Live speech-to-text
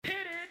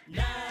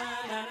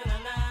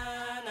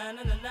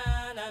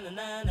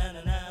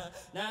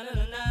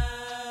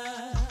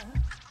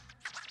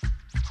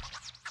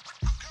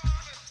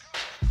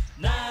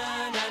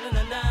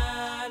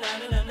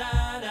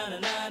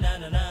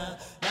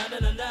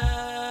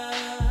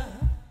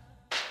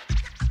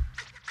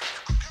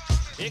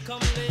All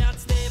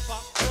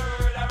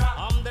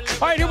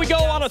right, here we go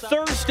on a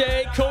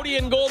Thursday. Cody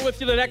and Gold with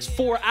you the next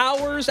 4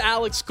 hours.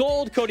 Alex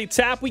Gold, Cody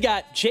Tapp. We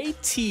got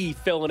JT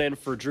filling in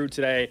for Drew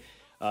today.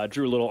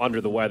 Drew a little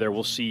under the weather.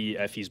 We'll see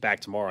if he's back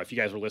tomorrow. If you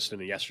guys were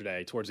listening to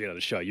yesterday towards the end of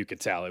the show, you could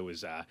tell it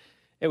was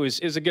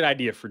a good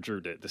idea for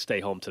Drew to stay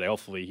home today.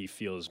 Hopefully he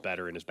feels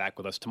better and is back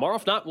with us tomorrow.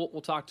 If not,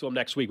 we'll talk to him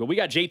next week. But we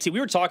got JT. We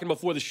were talking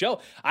before the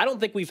show. I don't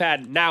think we've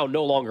had now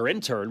no longer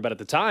intern, but at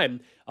the time,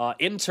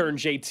 intern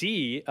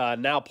JT,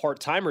 now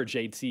part-timer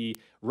JT,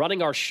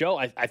 running our show,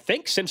 I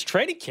think, since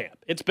training camp.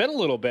 It's been a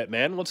little bit,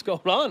 man. What's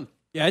going on?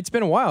 Yeah, it's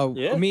been a while.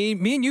 Yeah. Me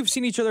and you've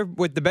seen each other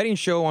with the betting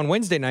show on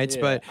Wednesday nights,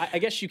 but I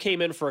guess you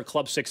came in for a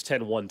Club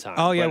 610 one time.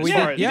 Oh yeah, we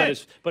did. Yeah,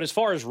 but as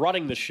far as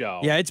running the show,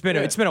 yeah, it's been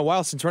a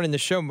while since running the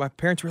show. My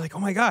parents were like, "Oh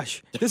my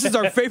gosh, this is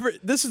our favorite.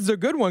 This is a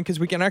good one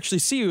because we can actually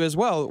see you as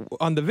well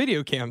on the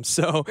video cam."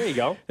 So there you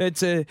go.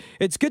 It's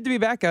good to be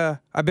back.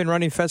 I've been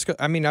running Fesco.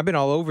 I mean, I've been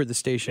all over the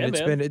station.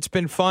 Yeah, it's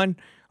been fun.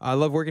 I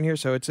love working here,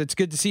 so it's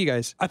good to see you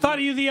guys. I thought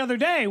of you the other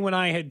day when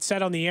I had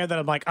said on the air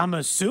that I'm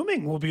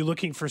assuming we'll be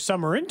looking for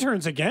summer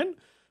interns again.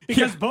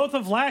 Because both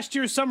of last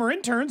year's summer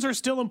interns are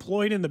still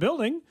employed in the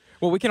building.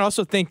 Well, we can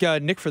also thank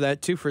Nick for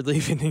that, too, for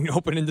leaving and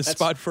opening the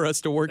spot for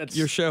us to work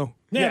your show.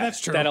 Yeah,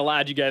 that's true. That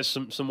allowed you guys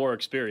some more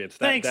experience.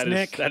 Thanks,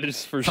 Nick. That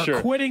is for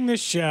sure. Quitting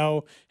this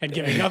show and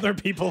giving other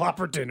people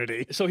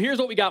opportunity. So here's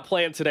what we got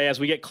planned today as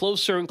we get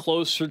closer and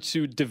closer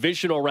to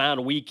divisional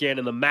round weekend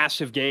and the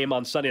massive game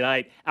on Sunday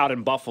night out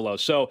in Buffalo.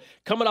 So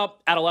coming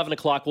up at 11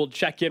 o'clock, we'll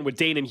check in with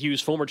Danon Hughes,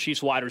 former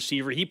Chiefs wide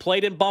receiver. He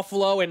played in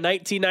Buffalo in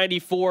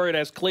 1994, and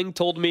as Kling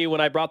told me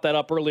when I brought that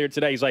up earlier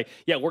today, he's like,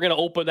 yeah, we're going to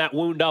open that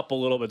wound up a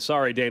little bit.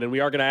 Sorry, Danon.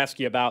 We are going to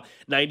ask you about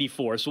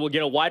 94. So we'll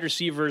get a wide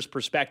receiver's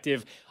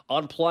perspective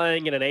on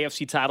playing in an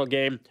AFC title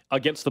game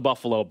against the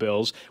Buffalo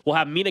Bills. We'll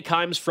have Mina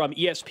Kimes from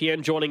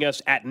ESPN joining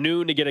us at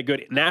noon to get a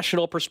good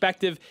national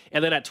perspective.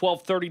 And then at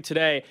 12:30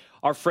 today,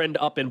 our friend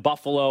up in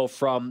Buffalo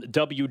from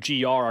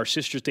WGR, our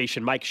sister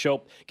station, Mike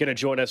Shope, going to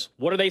join us.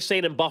 What are they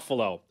saying in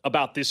Buffalo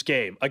about this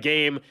game? A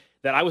game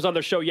that I was on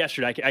their show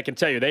yesterday. I can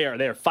tell you they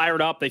are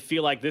fired up. They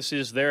feel like this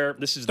is their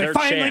chance. They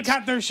finally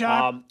got their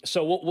shot.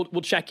 So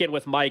we'll check in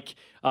with Mike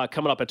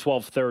coming up at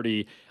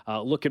 12:30.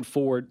 Looking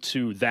forward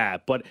to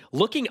that. But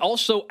looking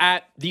also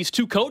at these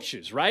two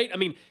coaches, right? I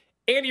mean,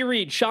 Andy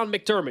Reid, Sean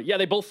McDermott. Yeah,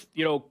 they both,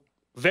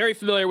 very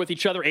familiar with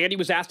each other. Andy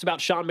was asked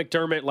about Sean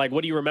McDermott, like,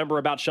 what do you remember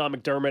about Sean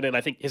McDermott? And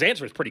I think his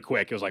answer was pretty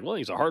quick. It was like, well,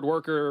 he's a hard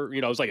worker.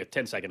 It was like a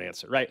 10-second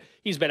answer, right?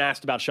 He's been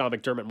asked about Sean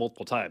McDermott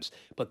multiple times.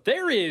 But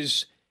there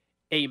is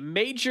a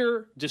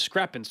major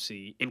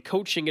discrepancy in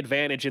coaching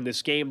advantage in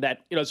this game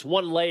that, it's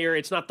one layer.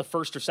 It's not the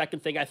first or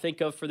second thing I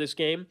think of for this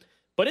game,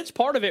 but it's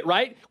part of it,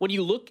 right? When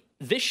you look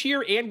this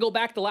year and go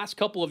back the last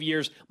couple of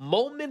years,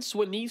 moments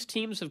when these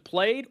teams have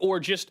played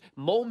or just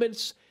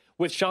moments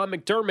with Sean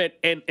McDermott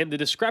and the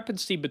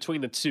discrepancy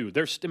between the two.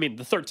 The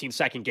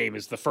 13-second game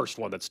is the first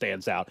one that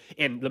stands out.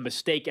 And the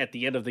mistake at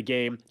the end of the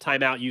game,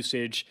 timeout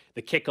usage,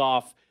 the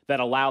kickoff that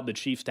allowed the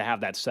Chiefs to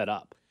have that set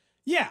up.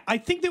 Yeah, I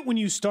think that when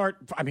you start,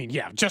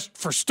 just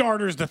for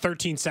starters, the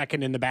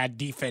 13-second and the bad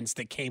defense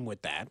that came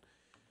with that.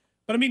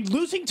 But,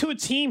 losing to a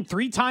team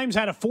 3 times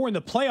out of 4 in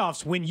the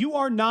playoffs when you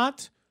are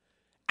not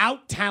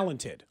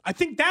out-talented. I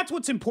think that's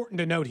what's important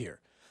to note here.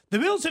 The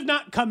Bills have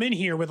not come in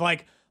here with,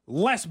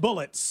 less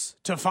bullets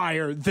to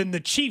fire than the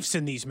Chiefs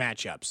in these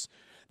matchups.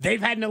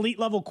 They've had an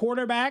elite-level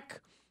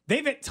quarterback.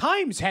 They've at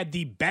times had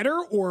the better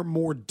or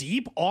more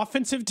deep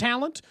offensive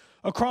talent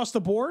across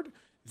the board.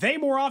 They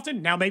more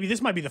often, now maybe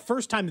this might be the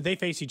first time that they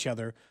face each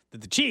other,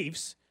 that the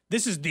Chiefs,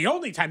 this is the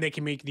only time they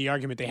can make the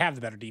argument they have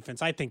the better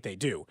defense. I think they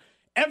do.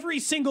 Every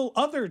single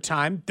other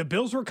time, the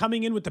Bills were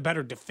coming in with the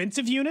better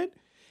defensive unit,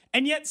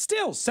 and yet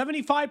still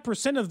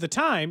 75% of the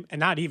time, and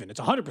not even, it's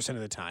 100%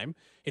 of the time,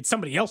 it's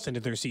somebody else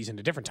ended their season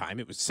at a different time.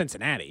 It was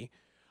Cincinnati.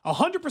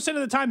 100%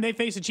 of the time they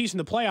face the Chiefs in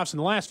the playoffs in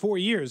the last 4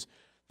 years,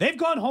 they've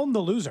gone home the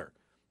loser.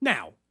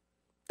 Now,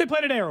 they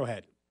played at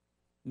Arrowhead.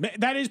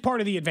 That is part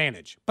of the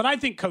advantage, but I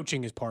think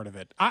coaching is part of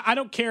it. I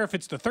don't care if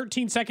it's the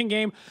 13-second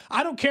game.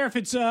 I don't care if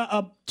it's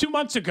 2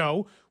 months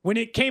ago when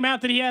it came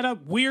out that he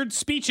had weird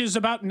speeches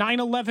about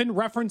 9/11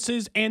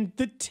 references and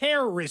the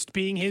terrorist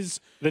being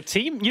the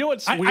team. You know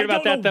what's weird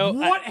about that, though?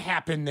 What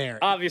happened there?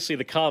 Obviously,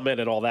 the comment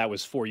and all that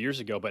was 4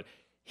 years ago, but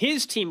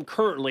his team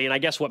currently, and I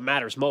guess what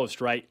matters most,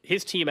 right?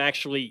 His team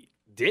actually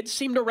did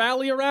seem to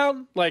rally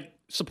around,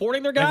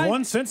 supporting their guy. They've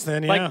won since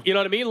then, yeah. You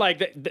know what I mean?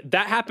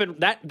 That happened.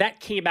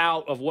 That came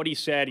out of what he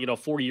said,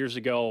 4 years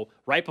ago,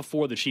 right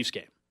before the Chiefs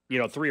game.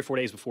 3 or 4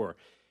 days before,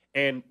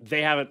 and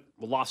they haven't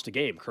lost a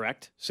game,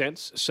 correct?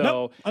 Since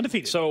nope,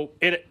 undefeated. So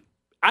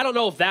I don't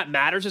know if that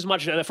matters as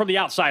much from the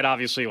outside.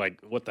 Obviously,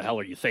 what the hell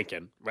are you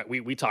thinking? Right?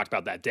 We talked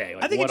about that day.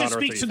 I think it just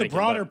speaks to the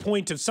broader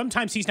point of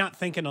sometimes he's not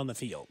thinking on the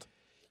field.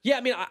 Yeah,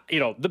 I mean,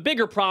 the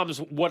bigger problems,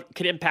 what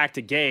can impact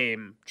a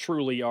game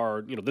truly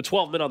are, the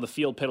 12 men on the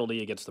field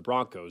penalty against the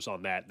Broncos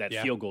on that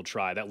field goal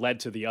try that led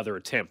to the other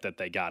attempt that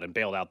they got and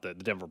bailed out the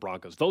Denver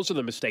Broncos. Those are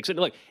the mistakes. And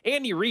look,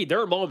 Andy Reid,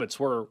 there are moments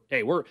where,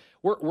 hey,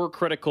 we're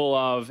critical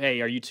of, hey,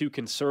 are you too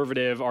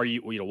conservative? Are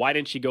you, why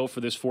didn't you go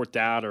for this fourth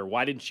down, or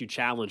why didn't you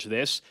challenge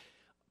this?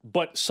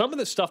 But some of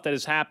the stuff that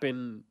has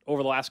happened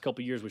over the last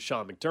couple of years with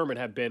Sean McDermott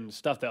have been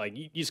stuff that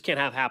you just can't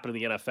have happen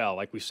in the NFL.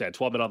 Like we said,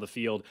 12 men on the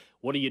field.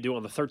 What do you do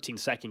on the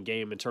 13-second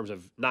game in terms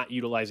of not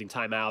utilizing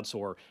timeouts,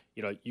 or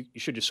you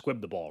should just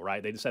squib the ball,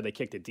 right? They decided they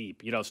kicked it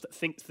deep.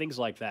 Things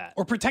like that.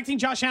 Or protecting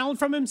Josh Allen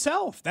from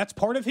himself. That's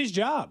part of his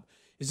job.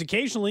 Is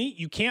occasionally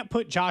you can't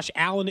put Josh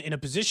Allen in a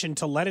position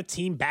to let a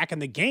team back in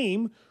the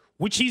game,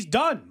 which he's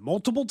done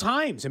multiple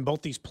times in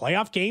both these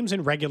playoff games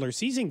and regular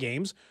season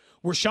games,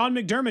 where Sean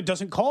McDermott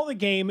doesn't call the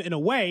game in a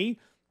way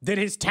that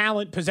his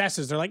talent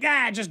possesses. They're like,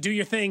 just do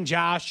your thing,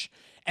 Josh.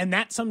 And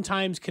that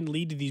sometimes can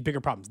lead to these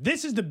bigger problems.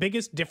 This is the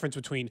biggest difference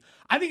I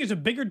think there's a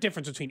bigger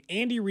difference between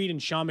Andy Reid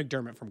and Sean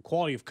McDermott from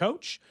quality of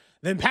coach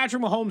than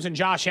Patrick Mahomes and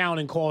Josh Allen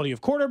in quality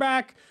of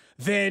quarterback,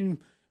 than,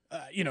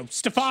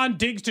 Stephon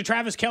Diggs to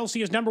Travis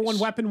Kelce as number one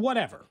weapon,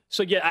 whatever.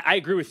 So, yeah, I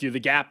agree with you. The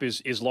gap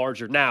is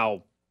larger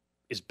now.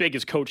 As big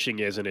as coaching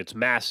is, and it's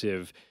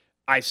massive,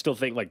 I still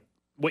think,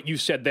 what you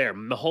said there,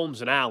 Mahomes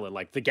and Allen,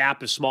 the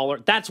gap is smaller.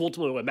 That's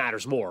ultimately what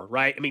matters more,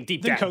 right? I mean,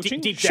 deep down,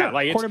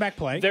 quarterback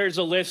play. There's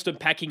a list of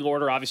pecking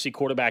order. Obviously,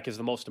 quarterback is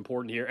the most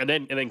important here, and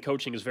then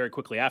coaching is very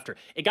quickly after.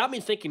 It got me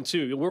thinking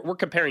too. We're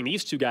comparing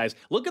these two guys.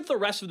 Look at the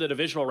rest of the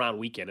divisional round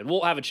weekend, and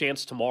we'll have a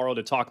chance tomorrow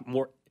to talk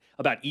more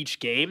about each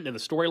game and the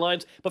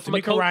storylines. But from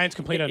Ryan's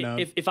complete unknown.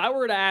 If I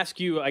were to ask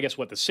you, I guess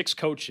the 6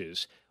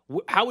 coaches.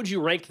 How would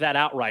you rank that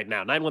out right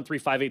now?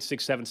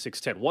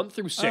 913-586-7610. 1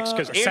 through 6.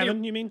 Or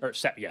 7, you mean? Or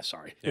 7, yeah,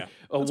 sorry. Yeah.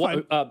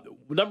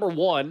 Number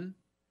 1,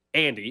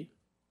 Andy.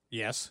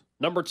 Yes.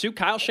 Number 2,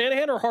 Kyle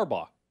Shanahan or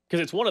Harbaugh? Because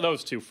it's one of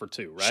those two for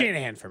 2, right?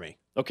 Shanahan for me.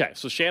 Okay,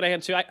 so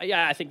Shanahan 2.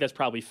 I think that's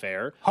probably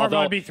fair.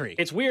 Harbaugh would be 3.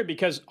 It's weird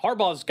because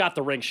Harbaugh's got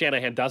the ring,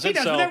 Shanahan doesn't. He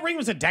does, but that ring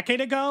was a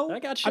decade ago. I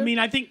got you. I mean,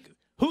 I think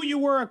who you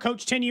were a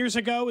coach 10 years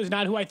ago is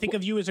not who I think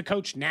of you as a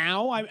coach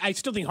now. I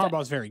still think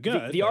Harbaugh's very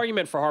good. The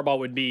argument for Harbaugh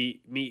would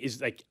be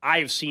is I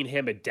have seen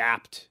him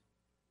adapt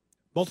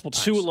multiple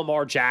times to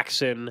Lamar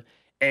Jackson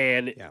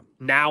and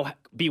now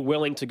be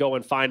willing to go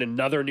and find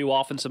another new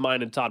offensive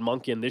mind in Todd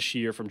Monken this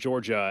year from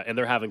Georgia, and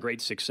they're having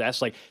great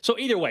success. So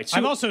either way.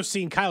 I've also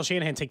seen Kyle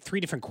Shanahan take 3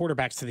 different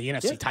quarterbacks to the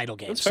NFC title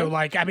game. So,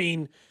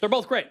 they're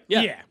both great.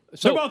 Yeah.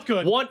 So they're both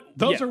good.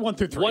 Those are 1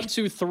 through 3. 1,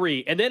 2,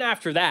 3. And then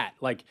after that,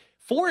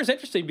 4 is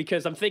interesting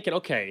because I'm thinking,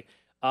 okay,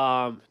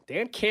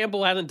 Dan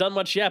Campbell hasn't done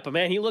much yet, but,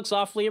 man, he looks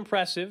awfully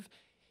impressive.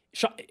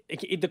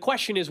 The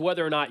question is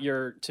whether or not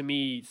you're, to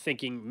me,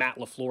 thinking Matt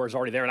LaFleur is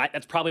already there. And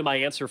that's probably my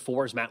answer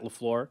 4 is Matt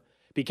LaFleur.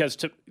 Because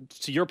to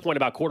your point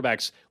about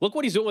quarterbacks, look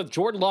what he's doing with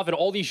Jordan Love and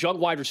all these young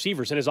wide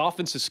receivers in his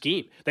offensive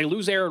scheme. They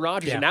lose Aaron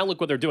Rodgers, and now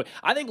look what they're doing.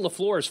 I think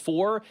LaFleur is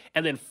 4,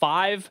 and then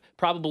 5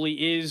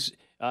 probably is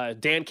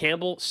Dan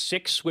Campbell.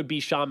 6 would be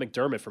Sean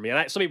McDermott for me.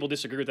 And some people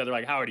disagree with that. They're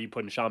like, how are you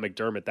putting Sean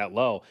McDermott that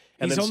low?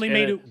 And he's only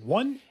made it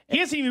one. He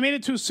hasn't even made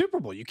it to a Super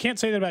Bowl. You can't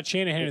say that about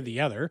Shanahan or the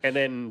other. And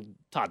then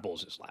Todd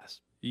Bowles is last.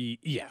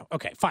 Yeah.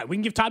 Okay. Fine. We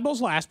can give Todd Bowles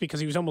last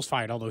because he was almost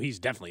fired. Although he's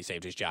definitely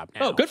saved his job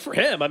now. Oh, good for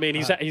him. I mean,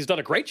 he's done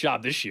a great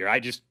job this year.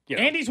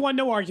 Andy's won,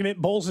 no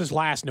argument. Bowles is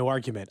last, no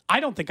argument. I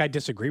don't think I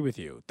disagree with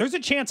you. There's a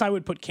chance I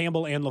would put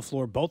Campbell and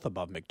LaFleur both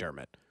above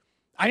McDermott.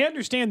 I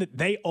understand that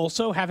they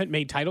also haven't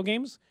made title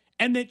games,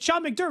 and that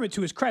Sean McDermott,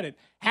 to his credit,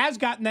 has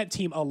gotten that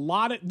team a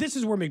lot of. This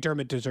is where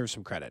McDermott deserves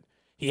some credit.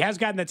 He has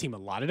gotten that team a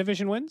lot of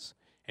division wins,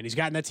 and he's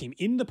gotten that team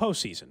in the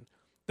postseason.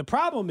 The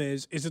problem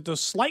is that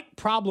those slight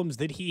problems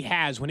that he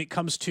has when it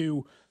comes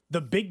to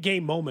the big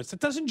game moments, that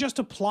doesn't just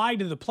apply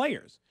to the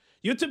players.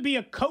 You have to be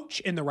a coach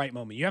in the right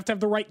moment. You have to have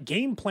the right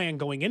game plan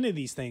going into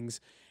these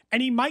things.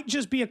 And he might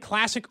just be a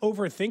classic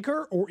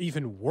overthinker, or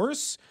even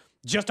worse,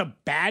 just a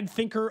bad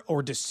thinker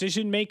or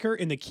decision maker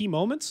in the key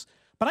moments.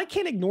 But I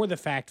can't ignore the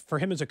fact for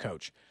him as a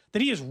coach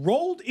that he has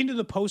rolled into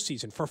the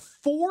postseason for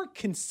 4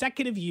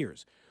 consecutive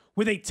years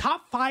with a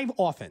top 5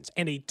 offense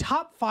and a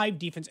top 5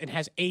 defense and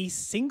has a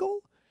single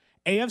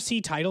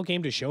AFC title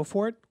game to show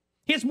for it.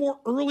 He has more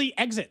early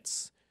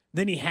exits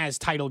than he has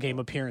title game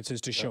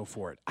apperances to show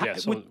for it. Yeah,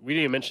 we didn't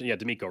even mention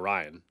DeMeco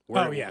Ryan.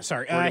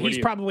 Sorry.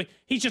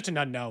 He's just an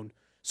unknown.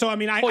 So, I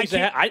mean, I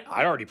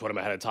already put him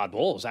ahead of Todd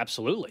Bowles.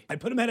 Absolutely. I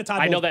put him ahead of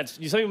Todd Bowles. I know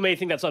some people may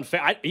think that's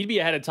unfair. He'd be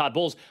ahead of Todd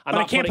Bowles.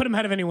 I can't put him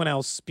ahead of anyone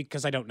else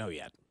because I don't know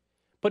yet.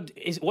 But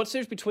what's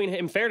there between him,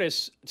 in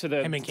fairness to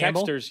the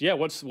texters? Yeah,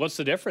 what's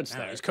the difference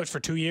there? He's coached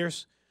for 2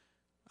 years.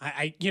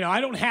 I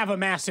don't have a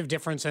massive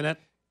difference in it.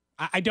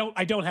 I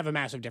don't have a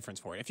massive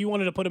difference for it. If you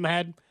wanted to put him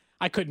ahead,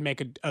 I couldn't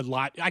make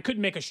I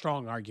couldn't make a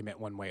strong argument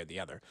one way or the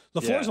other.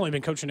 LaFleur's only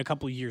been coaching a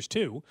couple of years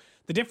too.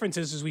 The difference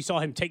is we saw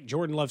him take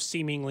Jordan Love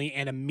seemingly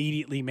and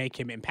immediately make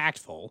him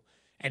impactful.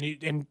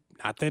 And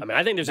not that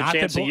I think there's a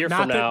chance a year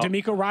from now. Not that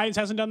DeMeco Ryans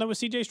hasn't done that with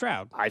C.J.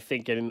 Stroud. I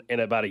think in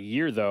about a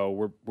year though,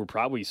 we're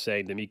probably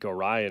saying DeMeco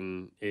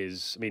Ryan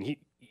is. I mean,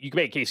 you can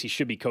make a case he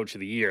should be coach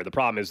of the year. The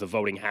problem is the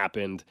voting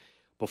happened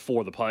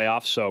before the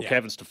playoffs, so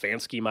Kevin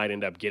Stefanski might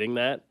end up getting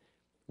that.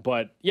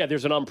 But, yeah,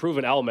 there's an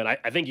unproven element.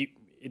 I think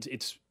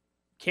it's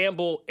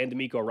Campbell and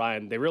D'Amico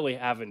Ryan. They really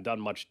haven't done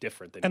much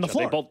different than each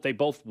other. They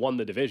both won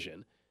the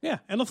division. Yeah,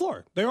 and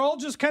LaFleur. They're all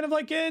just kind of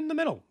like in the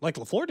middle. Like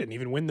LaFleur didn't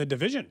even win the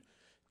division.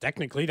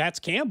 Technically, that's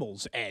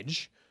Campbell's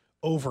edge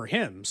over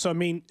him. So, I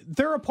mean,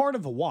 they're a part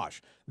of a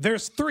wash.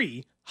 There's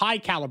 3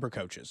 high-caliber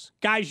coaches.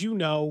 Guys you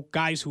know,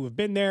 guys who have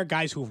been there,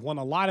 guys who have won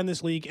a lot in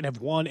this league and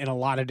have won in a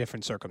lot of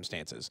different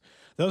circumstances.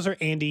 Those are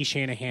Andy,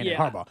 Shanahan, and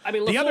Harbaugh. I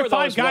mean, the other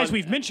 5 guys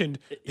we've mentioned,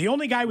 the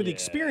only guy with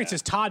experience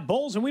is Todd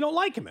Bowles, and we don't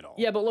like him at all.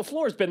 Yeah, but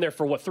LaFleur's been there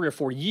for, 3 or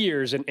 4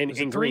 years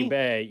in Green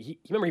Bay.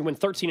 Remember, he went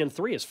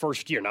 13-3 his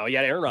first year. Now, he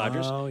had Aaron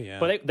Rodgers. Oh, yeah.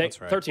 But they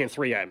right.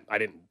 13-3, I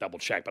didn't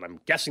double-check, but I'm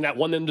guessing that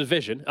won them the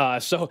division.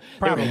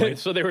 Probably.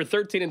 So they were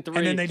 13-3.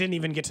 And then they didn't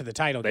even get to the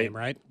title game,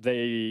 right? I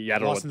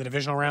don't lost know. in the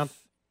divisional round?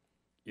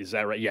 Is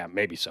that right? Yeah,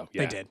 maybe so.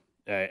 Yeah. They did.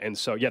 And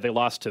so, they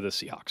lost to the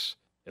Seahawks,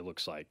 it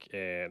looks like.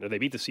 And they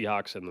beat the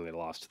Seahawks, and then they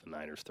lost to the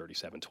Niners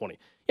 37-20.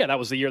 Yeah, that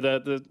was the year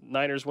the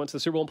Niners went to the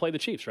Super Bowl and played the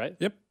Chiefs, right?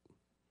 Yep.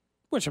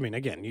 Which, I mean,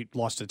 again, you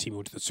lost to a team who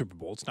went to the Super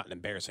Bowl. It's not an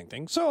embarrassing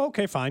thing. So,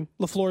 okay, fine.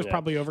 LaFleur's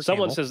probably over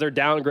Someone Campbell. says they're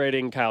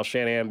downgrading Kyle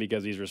Shanahan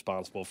because he's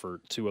responsible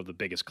for 2 of the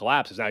biggest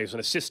collapses. Now, he was an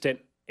assistant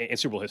in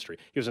Super Bowl history.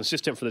 He was an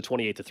assistant for the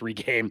 28-3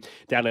 game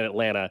down in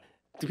Atlanta.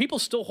 Do people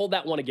still hold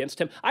that one against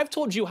him? I've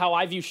told you how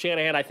I view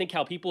Shanahan. I think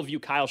how people view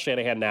Kyle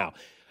Shanahan now.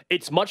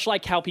 It's much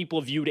like how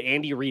people viewed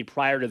Andy Reid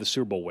prior to the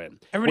Super Bowl win.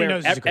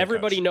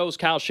 Everybody knows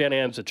Kyle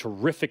Shanahan's a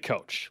terrific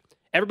coach.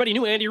 Everybody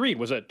knew Andy Reid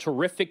was a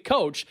terrific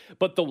coach,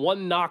 but the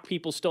one knock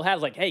people still had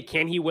is like, hey,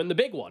 can he win the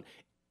big one?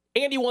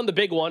 Andy won the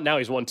big one. Now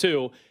he's won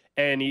 2,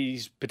 and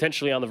he's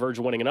potentially on the verge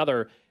of winning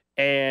another.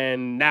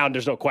 And now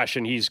there's no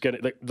question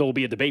there'll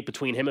be a debate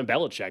between him and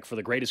Belichick for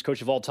the greatest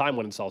coach of all time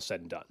when it's all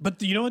said and done.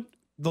 But you know what?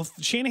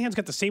 Shanahan's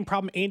got the same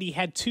problem Andy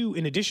had too,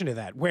 in addition to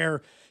that,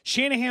 where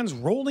Shanahan's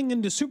rolling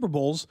into Super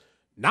Bowls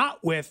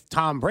not with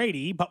Tom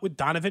Brady, but with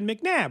Donovan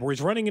McNabb, where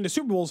he's running into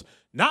Super Bowls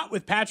not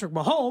with Patrick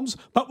Mahomes,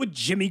 but with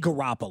Jimmy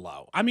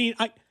Garoppolo. I mean,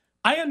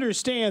 I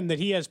understand that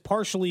he has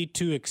partially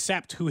to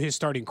accept who his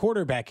starting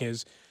quarterback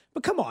is,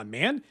 but come on,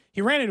 man.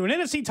 He ran into an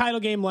NFC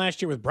title game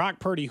last year with Brock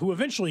Purdy, who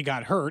eventually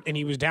got hurt, and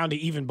he was down to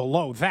even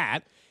below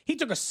that. He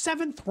took a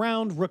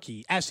 7th-round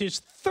rookie as his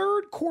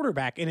 3rd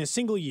quarterback in a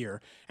single year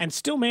and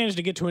still managed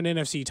to get to an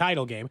NFC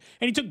title game.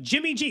 And he took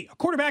Jimmy G, a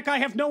quarterback I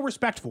have no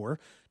respect for,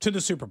 to the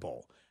Super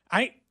Bowl.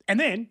 And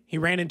then he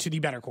ran into the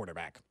better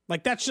quarterback.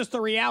 Like, that's just the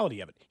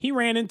reality of it. He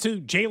ran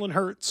into Jalen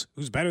Hurts,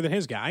 who's better than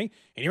his guy,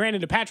 and he ran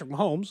into Patrick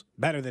Mahomes,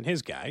 better than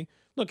his guy.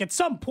 Look, at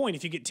some point,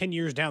 if you get 10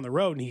 years down the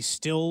road and he's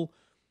still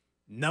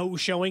no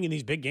showing in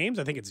these big games,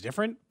 I think it's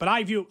different. But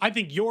I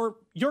think your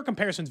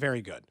comparison's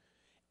very good.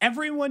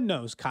 Everyone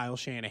knows Kyle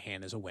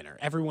Shanahan is a winner.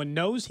 Everyone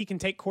knows he can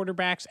take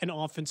quarterbacks and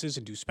offenses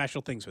and do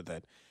special things with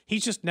it.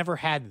 He's just never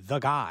had the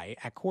guy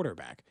at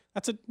quarterback.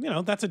 That's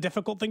a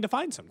difficult thing to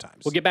find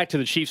sometimes. We'll get back to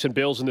the Chiefs and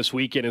Bills in this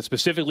weekend and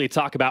specifically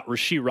talk about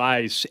Rashee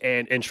Rice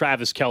and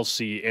Travis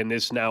Kelce and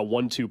this now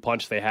 1-2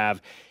 punch they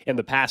have in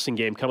the passing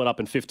game coming up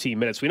in 15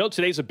 minutes. We know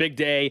today's a big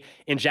day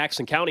in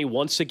Jackson County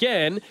once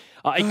again.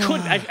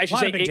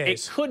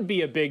 It could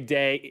be a big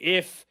day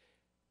if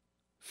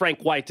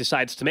Frank White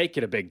decides to make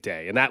it a big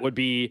day, and that would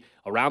be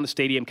around the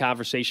stadium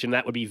conversation.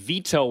 That would be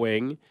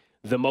vetoing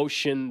the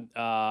motion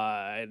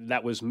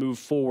that was moved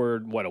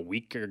forward, a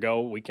week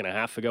and a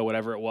half ago,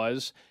 whatever it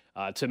was,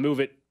 to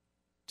move it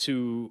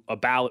to a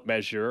ballot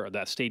measure, or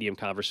that stadium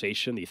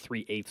conversation, the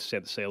 3/8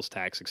 cent sales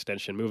tax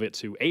extension, move it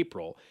to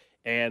April.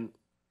 And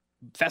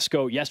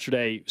Fesco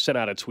yesterday sent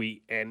out a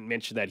tweet and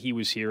mentioned that he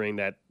was hearing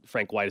that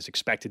Frank White is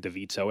expected to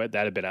veto it.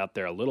 That had been out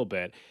there a little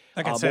bit.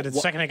 Like I said, the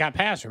second it got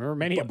passed, remember,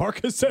 Manny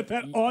Abarca said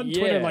that on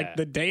Twitter like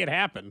the day it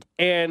happened.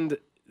 And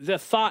the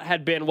thought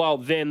had been, well,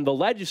 then the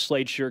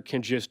legislature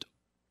can just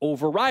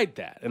override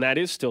that. And that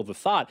is still the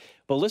thought.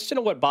 But listen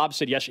to what Bob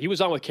said yesterday. He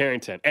was on with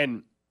Carrington.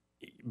 And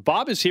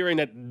Bob is hearing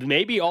that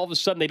maybe all of a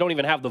sudden they don't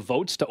even have the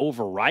votes to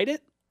override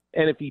it.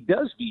 And if he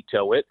does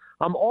veto it,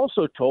 I'm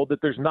also told that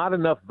there's not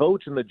enough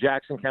votes in the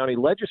Jackson County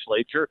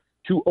legislature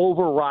to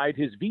override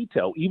his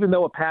veto. Even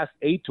though it passed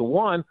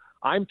 8-1,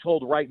 I'm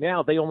told right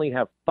now they only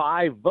have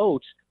 5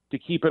 votes to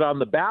keep it on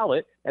the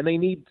ballot, and they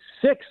need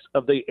 6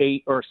 of the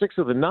 8 or 6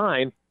 of the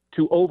 9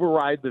 to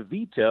override the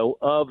veto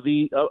of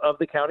the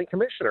county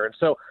commissioner. And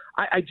so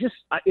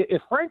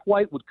if Frank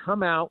White would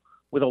come out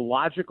with a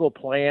logical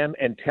plan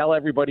and tell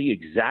everybody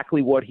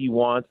exactly what he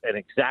wants and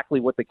exactly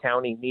what the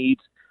county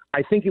needs,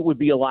 I think it would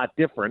be a lot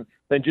different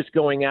than just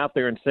going out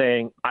there and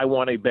saying, I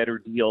want a better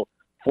deal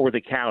for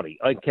the county.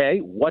 Okay,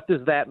 what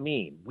does that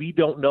mean? We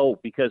don't know,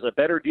 because a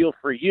better deal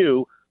for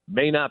you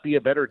may not be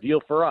a better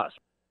deal for us.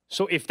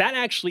 So if that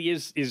actually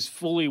is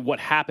fully what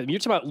happened, you're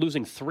talking about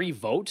losing 3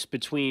 votes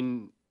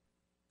between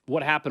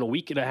what happened a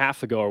week and a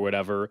half ago or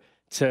whatever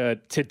to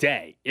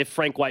today, if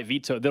Frank White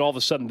vetoed, then all of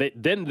a sudden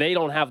they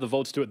don't have the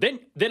votes to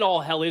it. Then all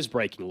hell is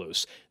breaking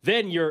loose.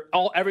 Then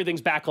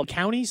everything's back on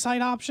county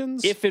side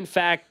options. If in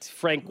fact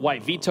Frank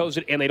White vetoes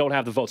it and they don't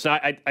have the votes. Now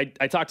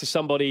I talked to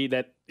somebody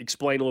that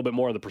explained a little bit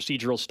more of the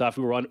procedural stuff.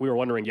 We were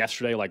wondering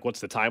yesterday, like, what's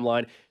the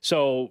timeline?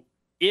 So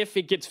if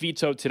it gets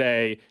vetoed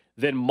today,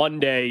 then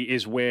Monday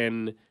is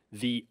when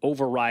the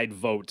override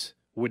vote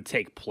would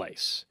take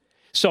place.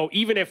 So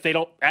even if they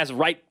don't,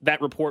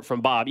 that report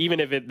from Bob, even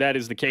if that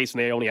is the case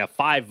and they only have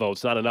 5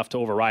 votes, not enough to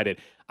override it,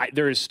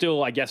 there is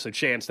still, I guess, a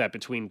chance that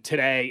between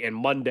today and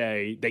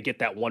Monday, they get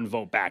that 1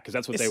 vote back because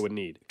that's what they would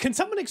need. Can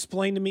someone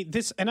explain to me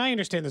this? And I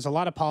understand there's a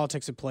lot of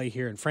politics at play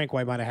here, and Frank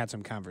White might have had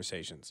some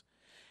conversations.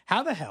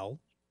 How the hell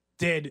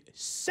did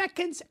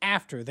seconds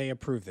after they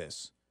approved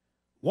this,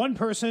 one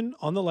person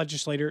on the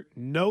legislature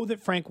know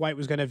that Frank White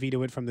was going to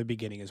veto it from the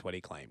beginning is what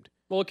he claimed?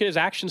 Well, look at his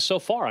actions so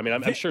far. I mean,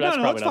 I'm sure that's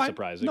probably not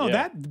surprising.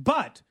 No,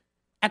 but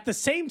at the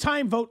same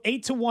time, vote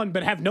 8-1,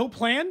 but have no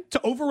plan to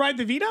override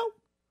the veto?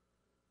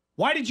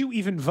 Why did you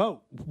even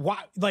vote? Why?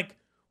 Like,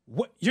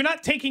 what? You're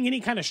not taking any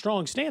kind of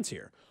strong stance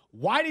here.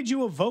 Why did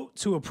you vote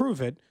to approve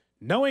it,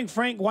 knowing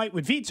Frank White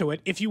would veto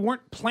it, if you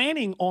weren't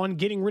planning on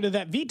getting rid of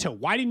that veto?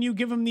 Why didn't you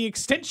give him the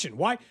extension?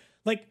 Why?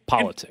 Like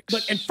politics.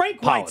 And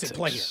Frank White's at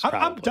play here.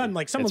 I'm done.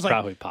 Like someone's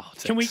probably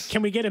politics.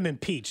 Can we get him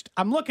impeached?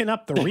 I'm looking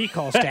up the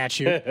recall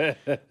statute.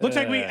 Looks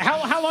like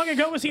how long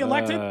ago was he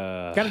elected?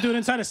 Got to do it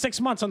inside of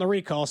 6 months on the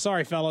recall.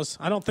 Sorry, fellas.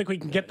 I don't think we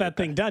can get that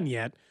thing done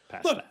yet.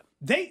 Look,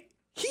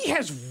 he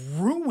has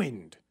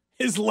ruined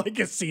his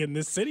legacy in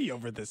this city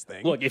over this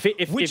thing. Look, I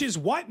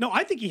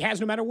think he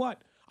has no matter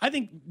what. I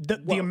think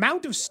the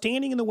amount of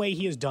standing in the way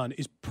he has done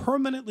is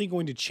permanently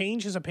going to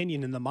change his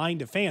opinion in the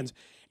mind of fans.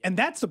 And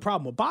that's the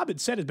problem. What Bob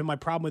had said has been my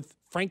problem with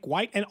Frank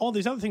White and all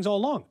these other things all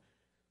along.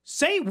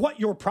 Say what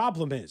your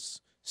problem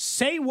is.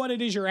 Say what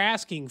it is you're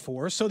asking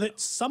for so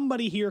that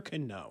somebody here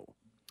can know.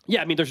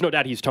 Yeah, I mean, there's no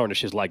doubt he's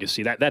tarnished his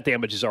legacy. That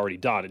damage is already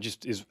done. It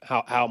just is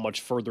how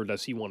much further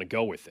does he want to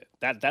go with it?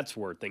 That's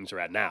where things are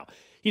at now.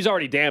 He's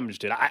already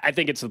damaged it. I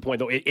think it's the point,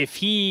 though. If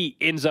he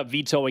ends up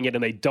vetoing it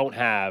and they don't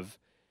have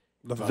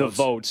the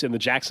votes in the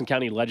Jackson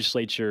County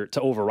legislature to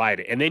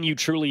override it, and then you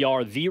truly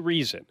are the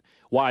reason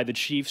why the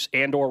Chiefs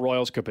and or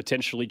Royals could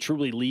potentially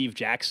truly leave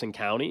Jackson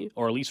County,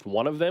 or at least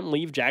one of them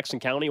leave Jackson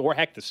County, or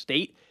heck, the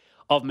state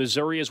of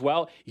Missouri as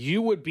well,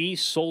 you would be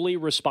solely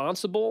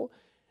responsible.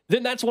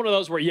 Then that's one of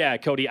those where, yeah,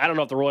 Cody, I don't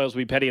know if the Royals would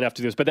be petty enough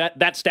to do this, but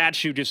that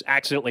statue just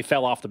accidentally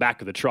fell off the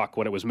back of the truck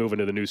when it was moving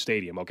to the new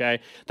stadium,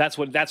 okay? That's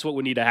what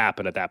would need to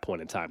happen at that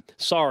point in time.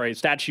 Sorry,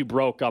 statue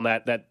broke on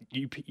that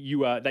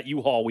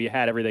U-Haul we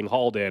had everything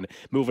hauled in,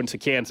 moving to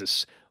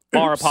Kansas.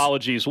 Our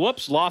apologies.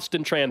 Whoops, lost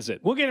in transit.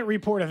 We'll get it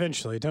report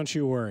eventually. Don't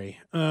you worry.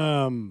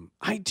 I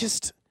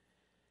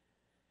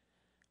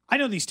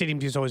know these stadium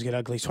deals always get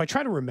ugly, so I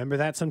try to remember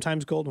that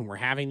sometimes, Gold, when we're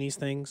having these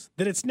things,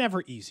 that it's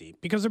never easy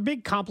because they're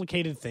big,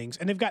 complicated things,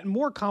 and they've gotten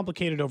more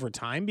complicated over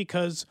time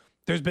because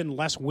there's been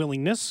less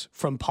willingness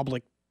from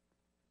public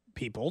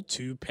people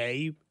to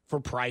pay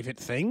for private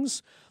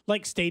things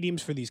like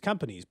stadiums for these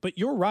companies. But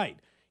you're right.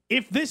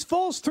 If this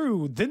falls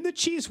through, then the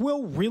Chiefs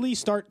will really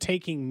start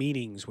taking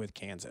meetings with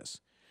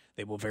Kansas.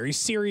 They will very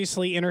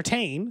seriously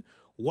entertain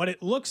what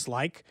it looks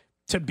like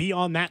to be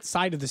on that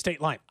side of the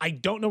state line. I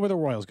don't know where the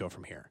Royals go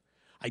from here.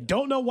 I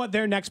don't know what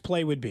their next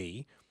play would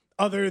be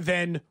other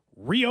than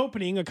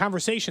reopening a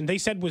conversation they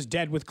said was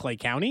dead with Clay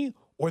County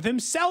or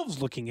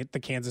themselves looking at the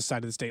Kansas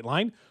side of the state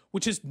line,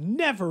 which has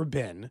never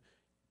been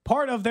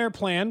part of their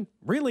plan,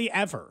 really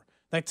ever.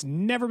 That's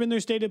never been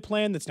their stated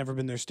plan. That's never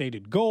been their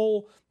stated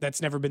goal.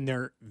 That's never been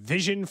their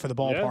vision for the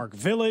ballpark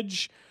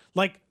village.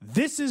 Like,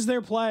 this is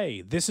their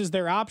play. This is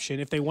their option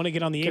if they want to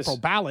get on the April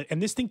ballot.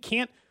 And this thing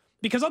can't,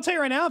 because I'll tell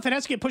you right now, if it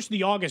has to get pushed to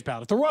the August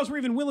ballot, if the Royals were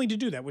even willing to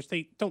do that, which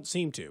they don't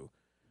seem to,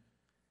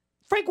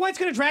 Frank White's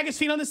going to drag his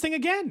feet on this thing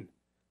again.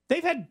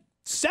 They've had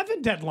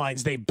 7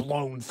 deadlines they've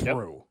blown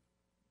through.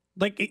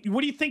 Like,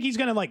 what do you think he's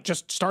going to,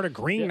 just start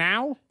agreeing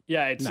now?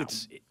 Yeah,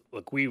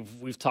 look,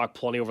 we've talked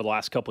plenty over the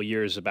last couple of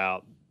years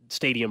about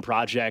stadium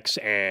projects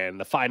and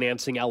the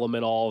financing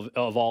element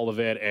of all of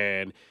it,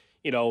 and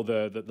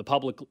the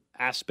public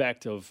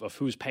aspect of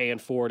who's paying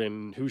for it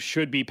and who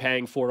should be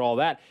paying for it, all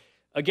that.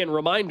 Again,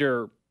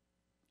 reminder,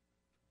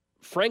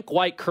 Frank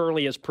White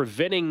currently is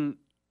preventing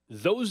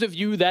those of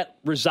you that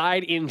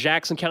reside in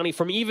Jackson County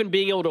from even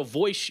being able to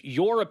voice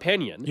your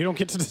opinion. You don't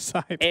get to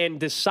decide. And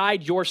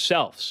decide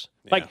yourselves.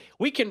 Yeah. Like,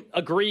 we can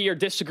agree or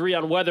disagree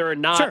on whether or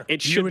not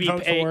it should be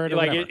paid.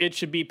 It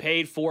should be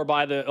paid for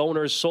by the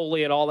owners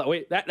solely and all that.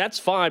 Wait, that's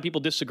fine.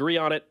 People disagree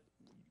on it.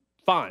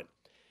 Fine.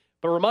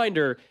 But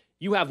reminder,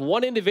 you have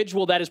one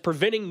individual that is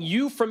preventing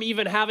you from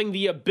even having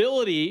the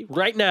ability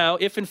right now,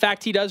 if in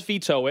fact he does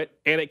veto it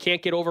and it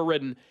can't get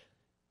overridden,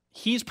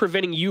 he's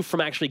preventing you from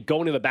actually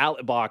going to the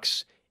ballot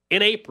box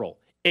in April.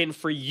 And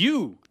for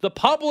you, the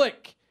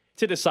public,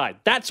 to decide.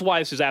 That's why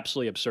this is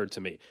absolutely absurd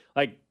to me.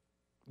 Like,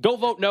 go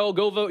vote no,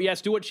 go vote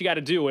yes, do what you got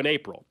to do in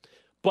April.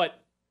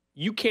 But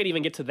you can't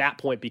even get to that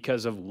point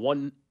because of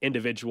one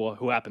individual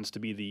who happens to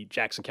be the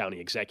Jackson County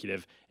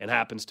executive and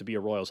happens to be a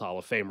Royals Hall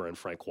of Famer in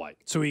Frank White.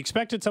 So we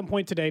expect at some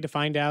point today to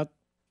find out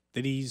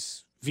that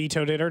he's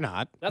vetoed it or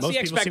not. That's Most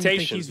the people seem to think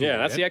expectation. he's Yeah,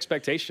 vetoed that's it. the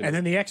expectation. And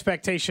then the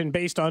expectation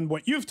based on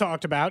what you've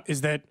talked about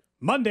is that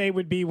Monday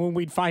would be when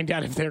we'd find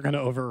out if they're going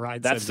to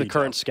override That's said the veto.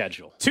 current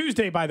schedule.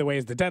 Tuesday, by the way,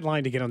 is the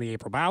deadline to get on the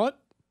April ballot.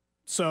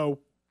 So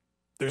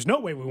there's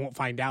no way we won't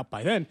find out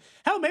by then.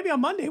 Hell, maybe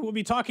on Monday we'll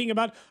be talking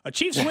about a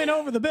Chiefs win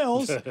over the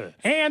Bills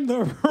and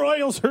the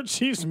Royals or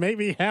Chiefs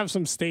maybe have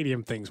some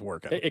stadium things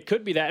working. It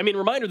could be that. I mean,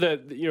 reminder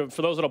that,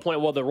 for those that'll point,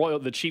 well,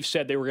 the Chiefs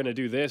said they were going to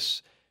do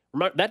this.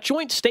 Remember, that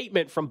joint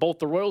statement from both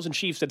the Royals and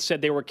Chiefs that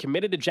said they were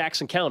committed to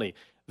Jackson County.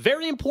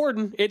 Very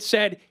important. It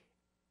said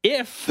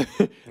if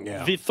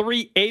the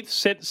 3/8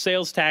 cent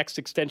sales tax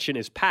extension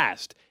is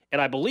passed,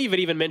 and I believe it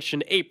even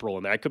mentioned April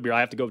in there. I could be.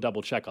 I have to go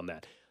double check on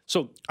that.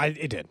 So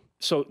it did.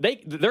 So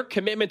their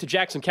commitment to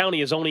Jackson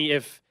County is only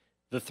if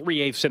the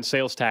 3/8 cent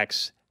sales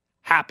tax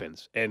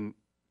happens, and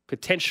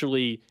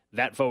potentially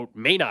that vote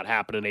may not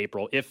happen in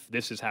April if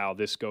this is how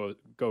this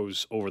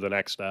goes over the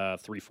next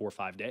 3, 4,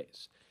 5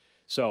 days.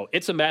 So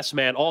it's a mess,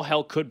 man. All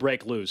hell could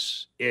break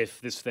loose if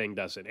this thing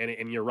doesn't.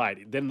 And you're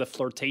right. Then the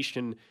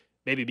flirtation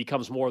maybe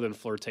becomes more than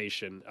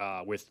flirtation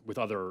with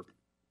other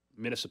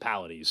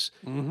municipalities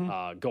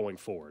going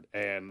forward.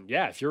 And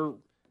yeah, if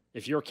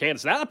you're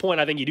Kansas, at that point,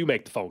 I think you do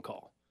make the phone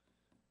call.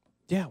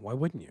 Yeah, why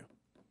wouldn't you?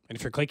 And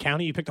if you're Clay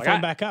County, you pick the phone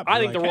back up. I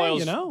think the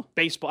Royals,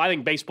 baseball. I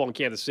think baseball in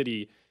Kansas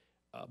City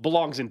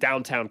belongs in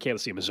downtown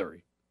Kansas City,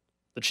 Missouri.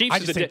 The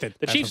Chiefs is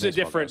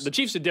the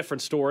Chiefs a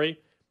different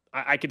story.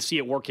 I could see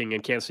it working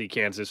in Kansas City,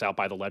 Kansas, out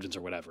by the Legends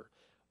or whatever.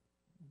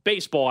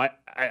 Baseball,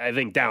 I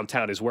think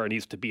downtown is where it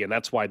needs to be, and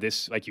that's why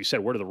this, like you said,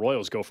 where do the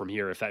Royals go from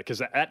here? Because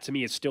that to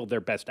me is still their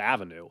best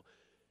avenue.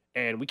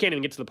 And we can't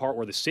even get to the part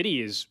where the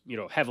city is,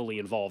 heavily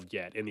involved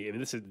yet. And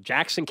this is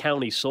Jackson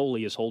County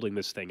solely is holding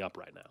this thing up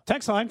right now.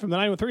 Text line from the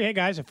 913. Hey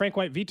guys, if Frank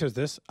White vetoes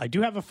this, I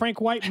do have a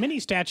Frank White mini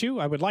statue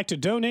I would like to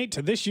donate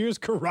to this year's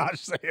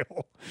garage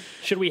sale.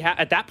 Should we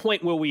at that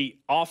point? Will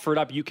we offer it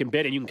up? You can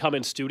bid and you can come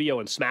in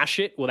studio and smash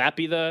it. Will that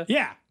be the?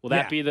 Yeah. Will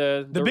that be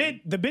the bid?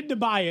 The bid to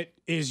buy it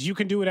is you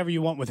can do whatever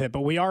you want with it,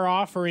 but we are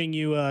offering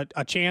you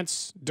a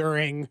chance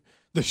during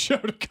the show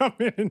to come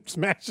in and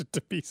smash it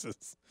to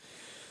pieces.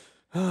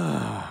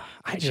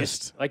 I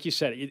just like you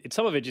said,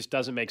 some of it just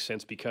doesn't make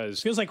sense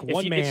because feels like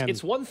one man.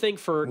 It's one thing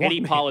for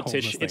any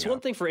politician. It's one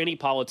thing for any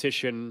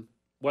politician,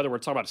 whether we're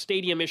talking about a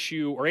stadium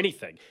issue or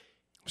anything,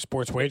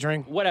 sports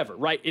wagering, whatever.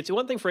 Right? It's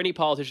one thing for any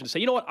politician to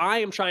say, you know what, I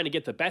am trying to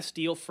get the best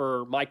deal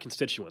for my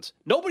constituents.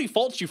 Nobody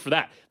faults you for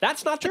that.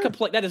 That's not the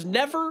complaint. That has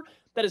never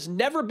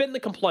been the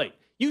complaint.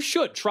 You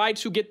should try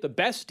to get the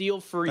best deal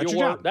for your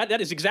job.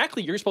 That is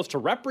exactly you're supposed to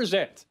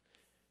represent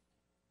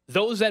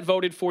those that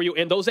voted for you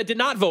and those that did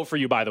not vote for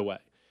you, by the way.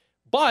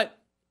 But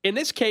in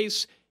this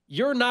case,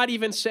 you're not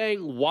even saying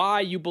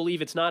why you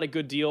believe it's not a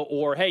good deal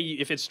or, hey,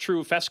 if it's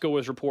true, Fesco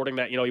was reporting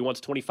that, he wants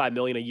 $25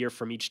 million a year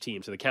from each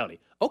team to the county.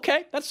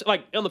 Okay, that's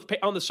like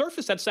on the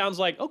surface, that sounds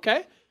like,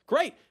 okay,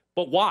 great.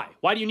 But why?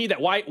 Why do you need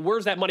that?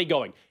 Where's that money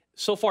going?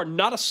 So far,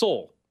 not a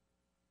soul.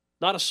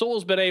 Not a soul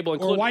has been able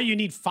to. Or why you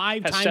need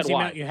 5 times the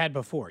amount you had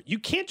before. You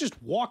can't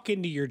just walk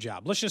into your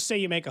job. Let's just say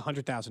you make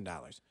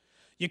 $100,000.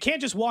 You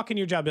can't just walk in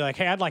your job and be like,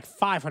 hey, I'd like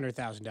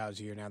 $500,000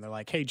 a year now. And they're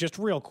like, hey, just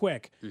real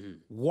quick,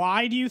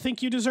 why do you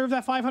think you deserve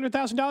that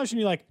 $500,000? And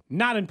you're like,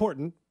 not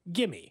important.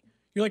 Gimme.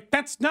 You're like,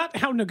 that's not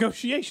how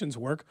negotiations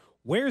work.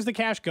 Where's the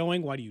cash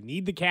going? Why do you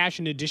need the cash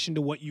in addition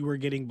to what you were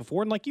getting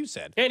before? And like you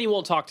said. And he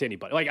won't talk to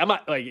anybody. Like, I'm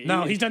not like.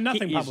 No, he's done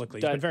nothing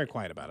publicly. He's been very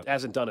quiet about it.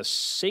 Hasn't done a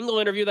single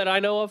interview that I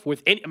know of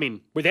with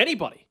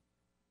anybody.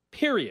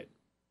 Period.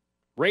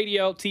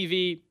 Radio,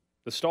 TV,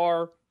 the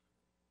Star.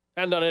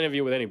 Hasn't done an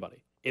interview with anybody.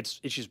 It's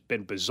just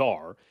been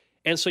bizarre.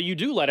 And so you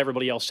do let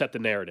everybody else set the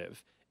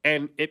narrative.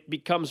 And it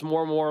becomes more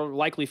and more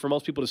likely for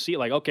most people to see it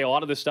like, okay, a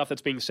lot of this stuff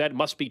that's being said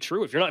must be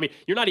true. If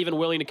you're not even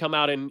willing to come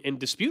out and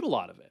dispute a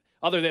lot of it.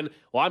 Other than,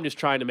 well, I'm just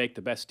trying to make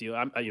the best deal.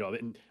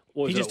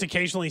 He just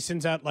occasionally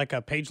sends out like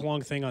a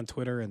page-long thing on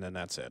Twitter, and then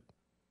that's it.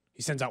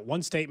 He sends out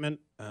one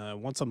statement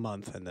once a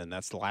month, and then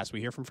that's the last we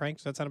hear from Frank.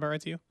 Does that sound about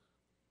right to you?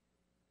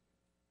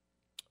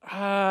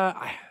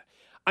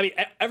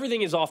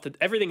 Everything is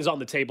on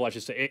the table, I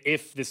should say,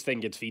 if this thing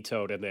gets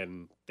vetoed and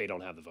then they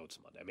don't have the votes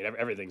Monday.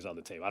 Everything's on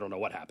the table. I don't know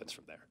what happens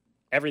from there.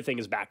 Everything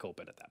is back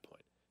open at that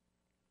point.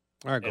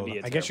 All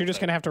right, I guess you're just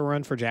going to have to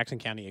run for Jackson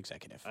County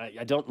executive.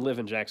 I don't live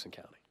in Jackson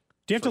County.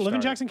 Do you have to live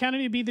in Jackson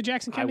County to be the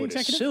Jackson County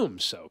executive? I would assume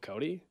so,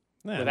 Cody.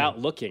 Without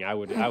looking, I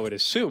would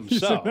assume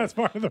so. That's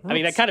part of the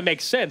rules. That kind of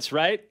makes sense,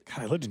 right? God,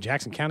 I lived in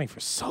Jackson County for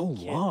so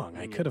long.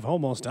 I could have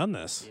almost done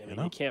this.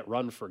 You can't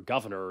run for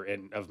governor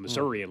of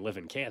Missouri and live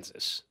in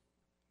Kansas.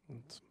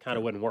 Kind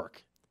of wouldn't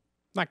work.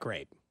 Not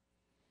great.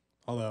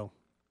 Although.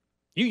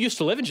 You used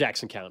to live in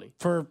Jackson County.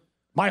 For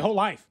my whole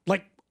life.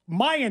 Like,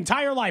 my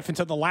entire life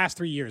until the last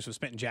 3 years was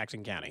spent in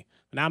Jackson County.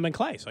 Now I'm in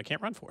Clay, so I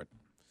can't run for it.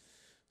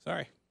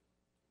 Sorry.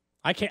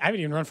 I haven't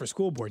even run for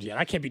school board yet.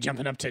 I can't be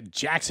jumping up to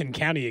Jackson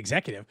County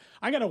executive.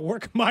 I got to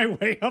work my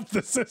way up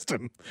the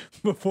system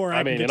before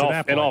I can get to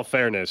that point. In all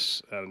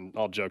fairness,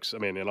 all jokes,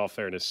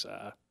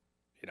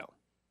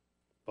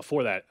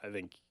 before that, I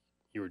think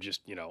you were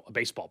just, a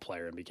baseball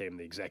player and became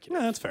the executive.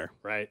 Yeah, that's fair.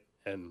 Right?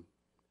 And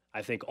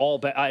I think all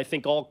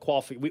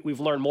we've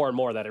learned more and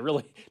more that it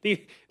doesn't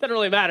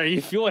really matter.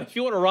 If you want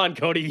to run,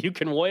 Cody, you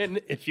can win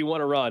if you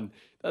want to run.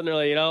 Doesn't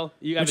really, you have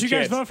Would a you chance.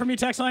 guys vote for me?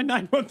 Text line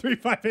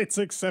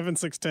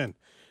 913-586-7610. If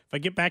I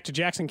get back to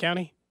Jackson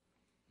County.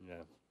 Yeah.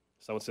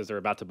 Someone says they're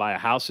about to buy a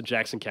house in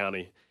Jackson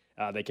County.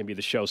 They can be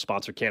the show's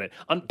sponsor candidate.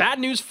 Bad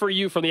news for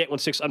you from the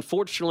 816.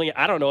 Unfortunately,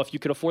 I don't know if you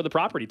can afford the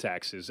property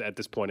taxes at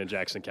this point in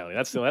Jackson County.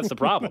 That's the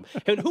problem.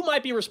 And who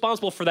might be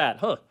responsible for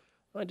that?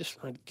 I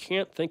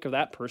can't think of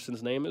that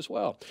person's name as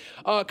well.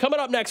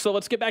 Coming up next, though,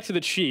 let's get back to the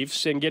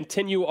Chiefs and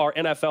continue our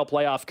NFL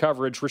playoff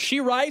coverage.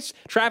 Rashee Rice,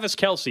 Travis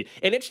Kelce.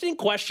 An interesting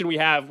question we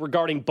have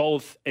regarding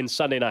both in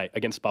Sunday night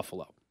against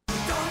Buffalo.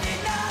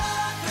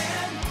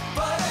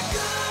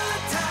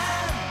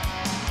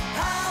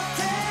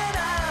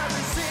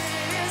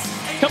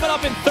 Coming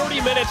up in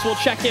 30 minutes, we'll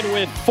check in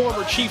with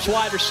former Chiefs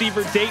wide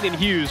receiver Danan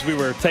Hughes. We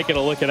were taking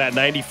a look at that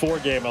 94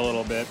 game a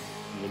little bit.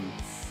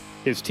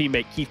 His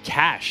teammate Keith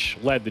Cash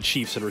led the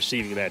Chiefs in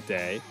receiving that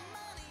day,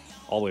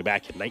 all the way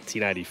back in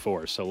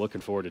 1994. So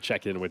looking forward to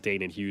checking in with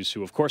Danan Hughes,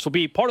 who, of course, will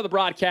be part of the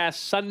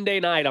broadcast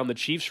Sunday night on the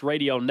Chiefs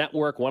Radio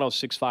Network,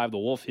 106.5 The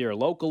Wolf here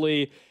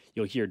locally.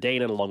 You'll hear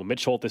Danan along with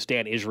Mitch Holthus,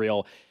 Dan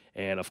Israel,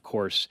 and, of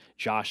course,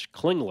 Josh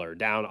Klingler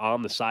down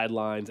on the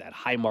sidelines at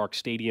Highmark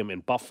Stadium in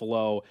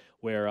Buffalo,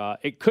 where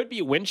it could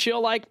be wind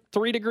chill like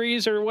 3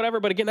 degrees or whatever.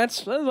 But, again,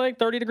 that's like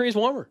 30 degrees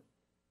warmer.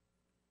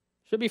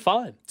 Should be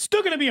fine.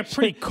 Still going to be a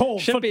pretty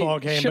cold football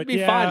game. Should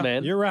be fine,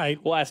 man. You're right.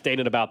 We'll ask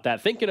Danan about that.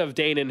 Thinking of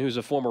Danan, who's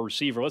a former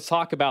receiver, let's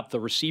talk about the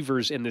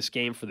receivers in this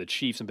game for the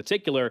Chiefs. In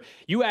particular,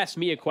 you asked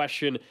me a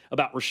question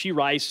about Rashee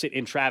Rice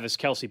and Travis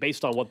Kelce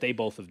based on what they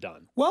both have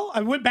done. Well, I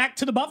went back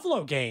to the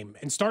Buffalo game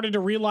and started to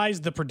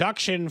realize the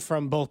production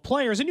from both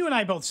players. And you and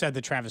I both said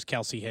that Travis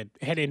Kelce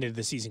had ended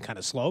the season kind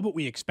of slow, but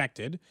we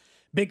expected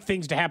big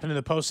things to happen in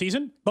the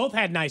postseason. Both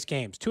had nice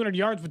games. 200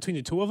 yards between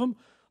the two of them.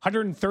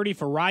 130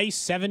 for Rice,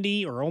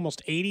 70 or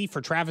almost 80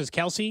 for Travis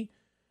Kelce.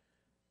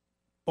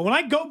 But when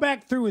I go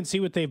back through and see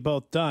what they've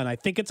both done, I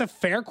think it's a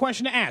fair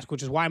question to ask,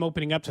 which is why I'm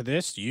opening up to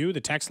this. You, the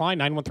text line,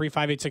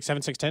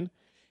 913-586-7610.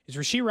 Is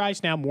Rashee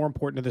Rice now more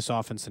important to this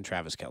offense than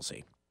Travis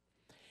Kelce?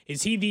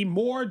 Is he the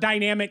more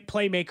dynamic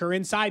playmaker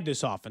inside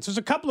this offense? There's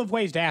a couple of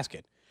ways to ask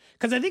it.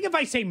 Because I think if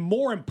I say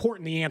more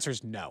important, the answer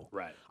is no.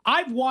 Right.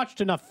 I've watched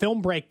enough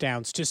film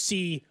breakdowns to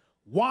see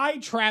why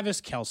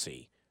Travis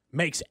Kelce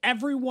makes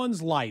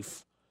everyone's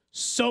life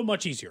so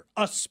much easier,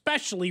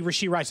 especially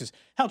Rashee Rice's.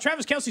 Hell,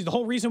 Travis Kelce's the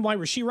whole reason why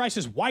Rashee Rice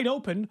is wide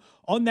open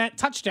on that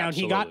touchdown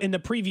he got in the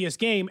previous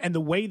game and the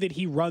way that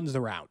he runs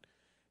the route.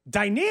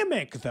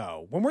 Dynamic,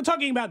 though, when we're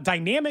talking about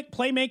dynamic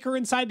playmaker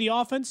inside the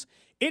offense,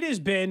 it has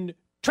been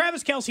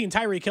Travis Kelce and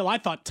Tyreek Hill, I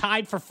thought,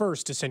 tied for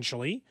first,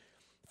 essentially,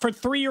 for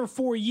 3 or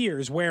 4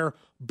 years, where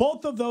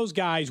both of those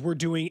guys were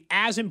doing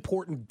as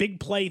important big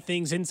play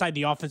things inside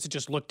the offense that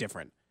just looked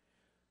different.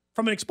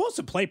 From an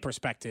explosive play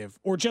perspective,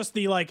 or just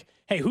the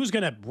hey, who's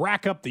going to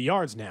rack up the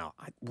yards now?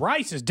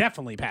 Rice has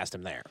definitely passed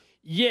him there.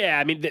 Yeah,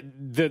 I mean,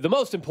 the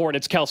most important,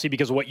 it's Kelce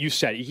because of what you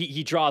said.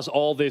 He draws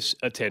all this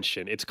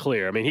attention. It's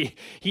clear. I mean,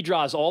 he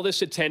draws all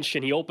this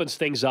attention. He opens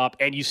things up,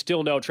 and you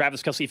still know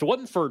Travis Kelce, if it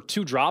wasn't for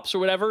 2 drops or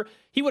whatever,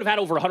 he would have had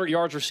over 100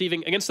 yards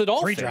receiving against the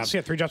Dolphins. 3 drops,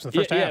 3 drops in the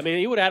first half. Yeah, I mean,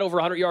 he would have had over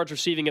 100 yards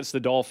receiving against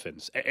the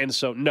Dolphins. And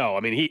so, no,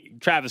 I mean,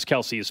 Travis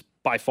Kelce is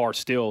by far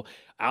still,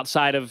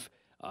 outside of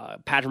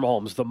Patrick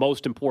Mahomes, the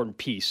most important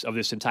piece of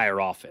this entire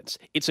offense.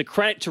 It's a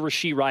credit to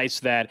Rashee Rice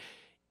that,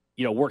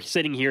 we're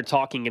sitting here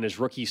talking in his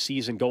rookie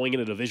season going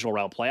into the divisional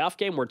round playoff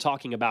game. We're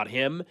talking about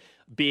him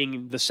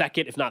being the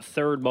second, if not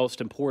third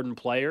most important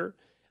player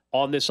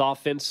on this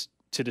offense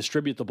to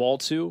distribute the ball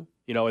to.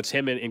 It's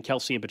him and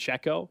Kelce and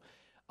Pacheco.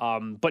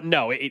 But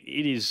no, it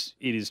is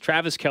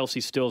Travis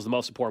Kelce still is the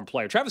most important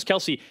player. Travis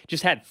Kelce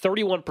just had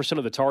 31%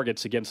 of the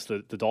targets against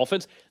the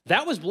Dolphins.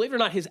 That was, believe it or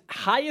not, his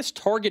highest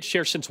target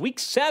share since week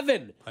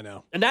 7. I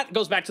know. And that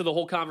goes back to the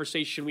whole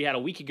conversation we had a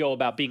week ago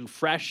about being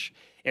fresh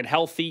and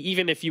healthy,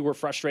 even if you were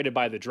frustrated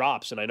by the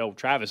drops. And I know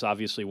Travis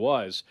obviously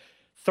was.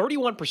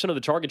 31% of the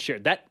target share,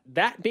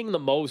 that being the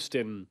most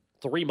in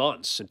 3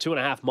 months and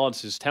 2.5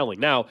 months is telling.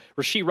 Now,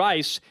 Rashee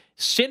Rice,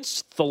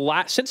 since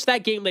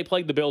that game they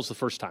played the Bills the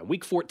first time,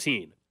 week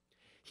 14,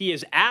 he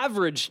has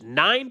averaged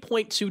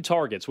 9.2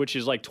 targets, which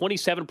is like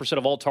 27%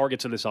 of all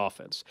targets in this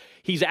offense.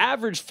 He's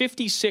averaged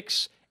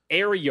 56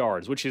 air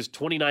yards, which is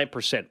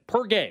 29%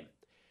 per game.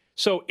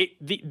 So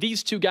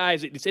these two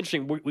guys, it's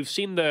interesting. We've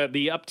seen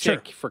the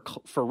uptick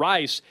for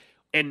Rice,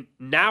 and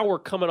now we're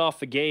coming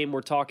off a game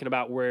we're talking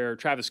about where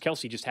Travis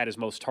Kelce just had his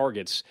most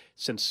targets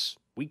since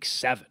week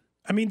 7.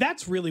 I mean,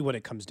 that's really what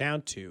it comes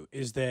down to,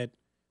 is that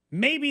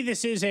maybe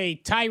this is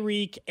a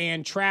Tyreek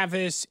and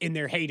Travis in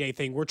their heyday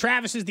thing, where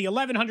Travis is the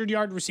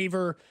 1,100-yard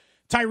receiver,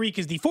 Tyreek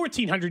is the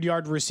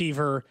 1,400-yard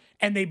receiver,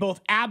 and they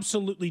both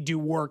absolutely do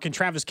work, and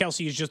Travis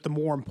Kelce is just the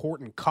more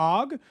important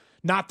cog,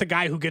 not the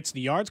guy who gets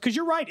the yards. Because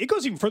you're right, it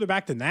goes even further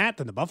back than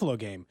the Buffalo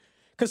game.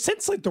 Because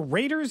since, like, the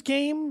Raiders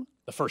game...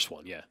 The first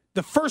one, yeah.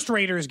 The first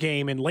Raiders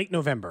game in late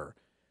November,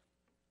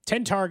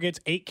 10 targets,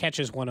 8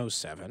 catches,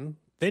 107.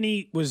 Then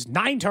he was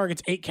 9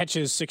 targets, 8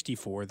 catches,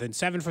 64. Then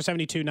 7 for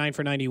 72, 9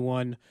 for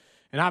 91.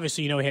 And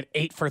obviously, he had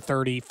 8 for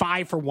 30,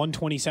 5 for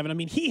 127. I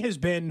mean, he has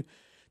been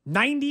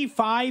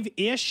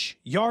 95-ish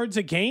yards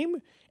a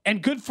game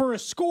and good for a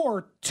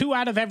score 2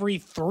 out of every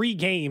 3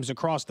 games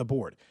across the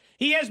board.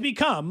 He has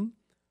become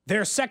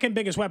their second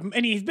biggest weapon,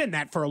 and he's been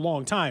that for a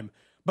long time.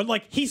 But,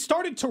 like, he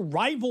started to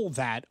rival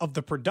that of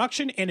the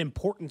production and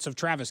importance of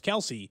Travis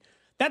Kelce.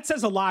 That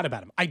says a lot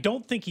about him. I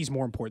don't think he's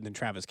more important than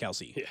Travis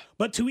Kelce. Yeah.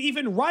 But to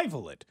even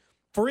rival it,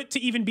 for it to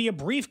even be a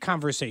brief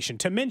conversation,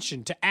 to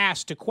mention, to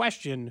ask, to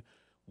question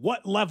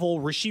what level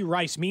Rashee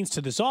Rice means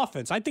to this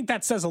offense, I think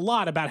that says a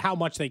lot about how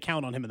much they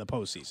count on him in the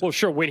postseason. Well,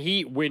 sure. When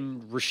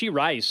Rashee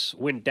Rice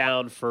went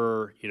down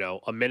for,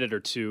 a minute or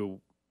two,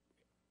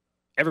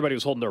 everybody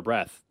was holding their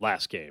breath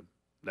last game.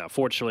 Now,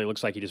 fortunately, it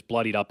looks like he just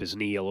bloodied up his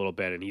knee a little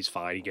bit, and he's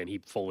fine. Again, he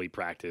fully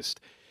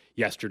practiced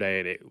yesterday,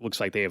 and it looks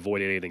like they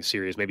avoided anything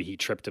serious. Maybe he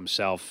tripped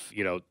himself,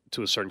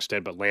 to a certain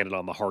extent, but landed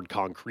on the hard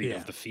concrete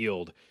of the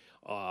field.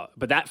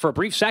 But that, for a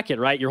brief second,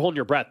 right, you're holding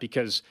your breath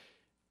because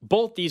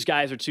both these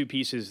guys are two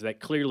pieces that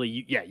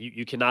clearly,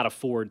 you cannot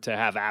afford to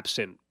have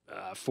absent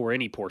for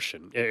any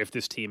portion if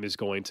this team is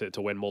going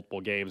to win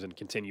multiple games and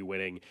continue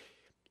winning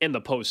in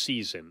the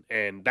postseason.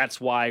 And that's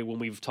why when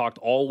we've talked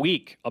all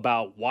week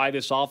about why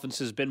this offense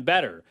has been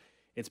better,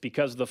 it's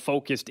because of the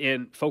focus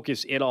in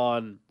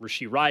on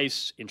Rashee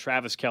Rice, and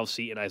Travis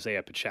Kelce, and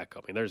Isaiah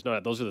Pacheco. I mean,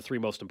 those are the 3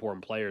 most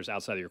important players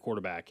outside of your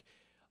quarterback.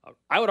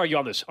 I would argue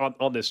on this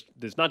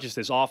not just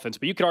this offense,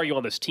 but you could argue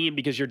on this team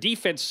because your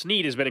defense,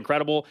 Snead, has been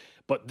incredible,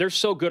 but they're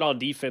so good on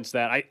defense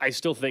that I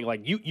still think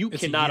like you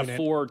cannot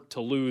afford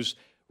to lose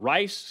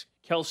Rice,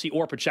 Kelce,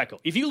 or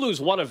Pacheco. If you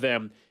lose one of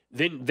them,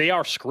 then they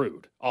are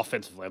screwed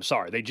offensively. I'm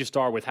sorry. They just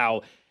are with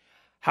how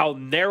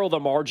narrow the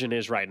margin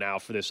is right now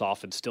for this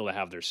offense still to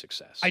have their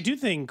success. I do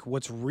think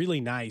what's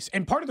really nice,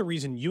 and part of the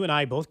reason you and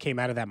I both came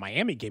out of that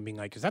Miami game being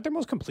like, is that their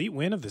most complete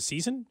win of the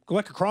season? Go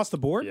like across the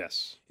board?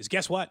 Yes. Is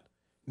guess what?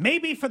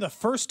 Maybe for the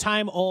first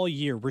time all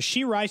year,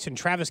 Rashee Rice and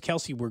Travis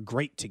Kelce were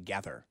great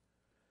together.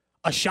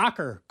 A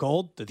shocker,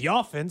 Gold, that the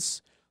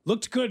offense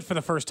looked good for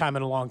the first time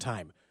in a long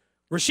time.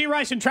 Rashee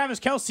Rice and Travis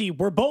Kelce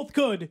were both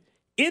good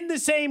in the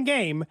same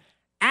game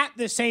at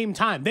the same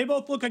time. They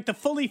both look like the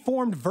fully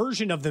formed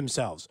version of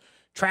themselves.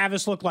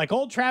 Travis looked like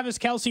old Travis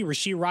Kelce.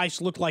 Rashee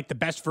Rice looked like the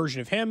best version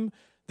of him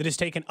that has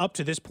taken up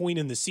to this point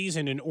in the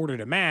season in order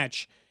to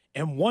match.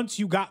 And once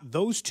you got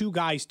those two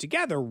guys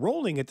together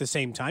rolling at the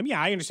same time,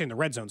 I understand the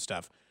red zone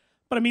stuff,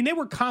 but I mean, they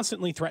were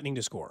constantly threatening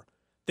to score.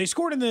 They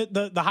scored in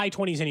the high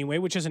 20s anyway,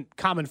 which isn't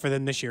common for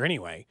them this year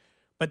anyway,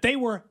 but they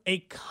were a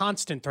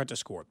constant threat to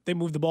score. They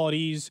moved the ball at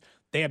ease.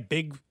 They had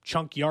big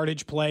chunk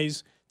yardage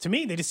plays. To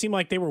me, they just seemed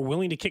like they were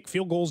willing to kick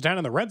field goals down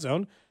in the red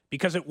zone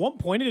because at one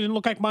point it didn't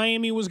look like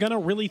Miami was going to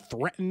really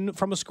threaten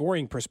from a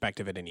scoring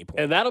perspective at any point.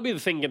 And that'll be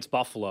the thing against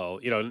Buffalo.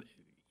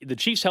 The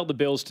Chiefs held the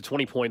Bills to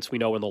 20 points, we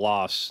know, in the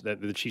loss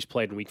that the Chiefs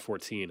played in Week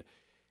 14.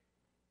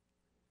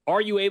 Are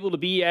you able to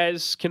be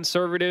as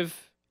conservative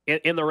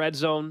in the red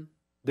zone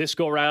this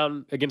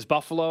go-around against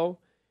Buffalo?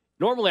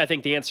 Normally, I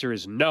think the answer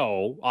is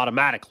no,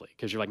 automatically,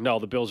 because you're like, no,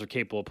 the Bills are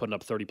capable of putting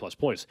up 30-plus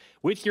points.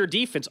 With your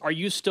defense, are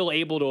you still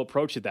able to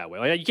approach it that way?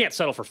 Like, you can't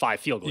settle for 5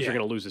 field goals. You're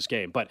going to lose this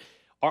game. But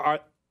I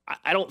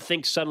don't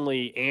think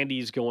suddenly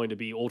Andy's going to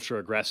be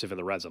ultra-aggressive in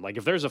the red zone. Like,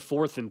 if there's a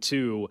 4th and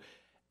 2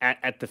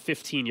 at the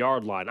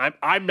 15-yard line,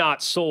 I'm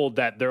not sold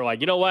that they're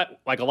like, you know what?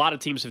 Like a lot of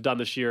teams have done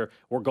this year,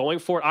 we're going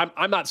for it.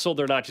 I'm not sold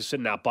they're not just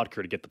sitting out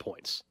Butker to get the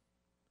points.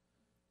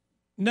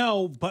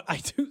 No, but I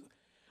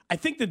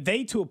think that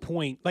they, to a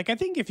point, like I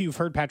think if you've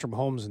heard Patrick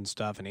Mahomes and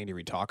stuff and Andy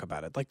Reid talk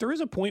about it, like there is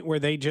a point where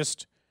they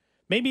just,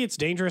 maybe it's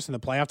dangerous in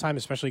the playoff time,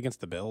 especially against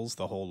the Bills,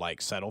 the whole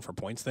like settle for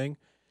points thing.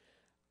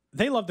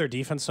 They love their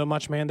defense so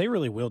much, man. They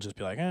really will just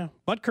be like,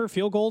 Butker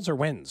field goals or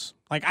wins.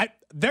 Like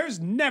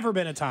there's never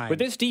been a time. With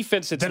this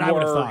defense, it's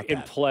more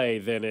in play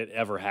than it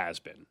ever has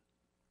been.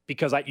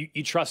 Because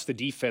you trust the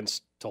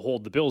defense to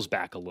hold the Bills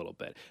back a little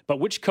bit. But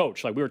which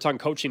coach, like we were talking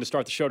coaching to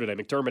start the show today,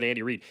 McDermott and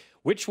Andy Reid,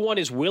 which one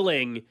is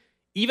willing,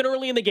 even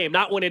early in the game,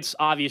 not when it's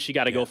obvious you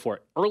got to go for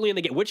it, early in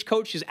the game, which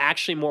coach is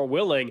actually more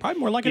willing? Probably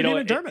more like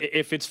McDermott.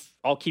 If it's,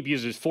 I'll keep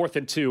using it, 4th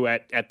and 2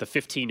 at the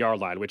 15-yard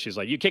line, which is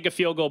like you kick a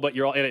field goal, but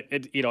you're all in it,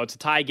 it's a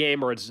tie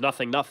game or it's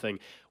nothing.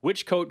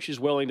 Which coach is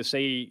willing to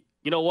say,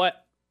 you know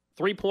what?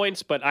 3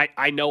 points, but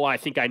I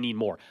think I need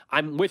more.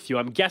 I'm with you.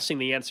 I'm guessing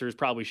the answer is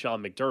probably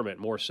Sean McDermott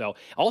more so.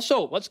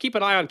 Also, let's keep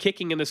an eye on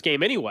kicking in this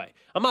game anyway.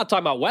 I'm not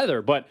talking about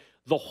weather, but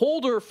the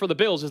holder for the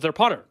Bills is their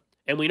punter.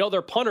 And we know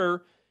their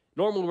punter,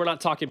 normally we're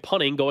not talking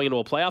punting going into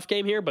a playoff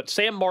game here, but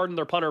Sam Martin,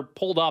 their punter,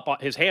 pulled up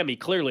his ham. He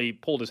clearly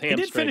pulled his hamstring.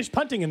 He did finish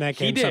punting in that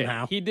game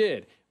somehow. He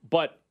did.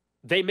 But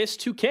they missed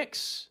 2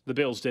 kicks, the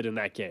Bills did in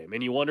that game.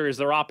 And you wonder, is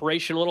their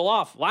operation a little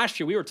off? Last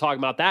year, we were talking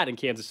about that in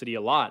Kansas City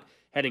a lot.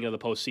 heading into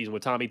the postseason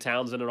with Tommy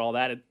Townsend and all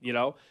that.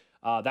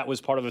 That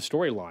was part of the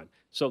storyline.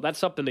 So that's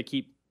something to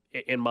keep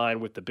in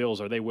mind with the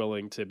Bills. Are they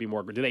willing to be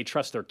more? Do they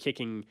trust their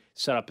kicking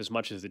setup as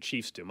much as the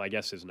Chiefs do? My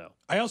guess is no.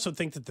 I also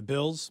think that the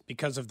Bills,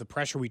 because of the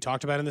pressure we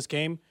talked about in this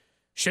game,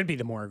 should be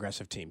the more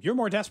aggressive team. You're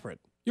more desperate.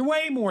 You're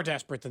way more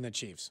desperate than the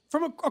Chiefs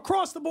from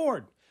across the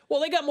board. Well,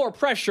 they got more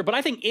pressure, but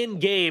I think in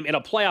game, in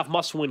a playoff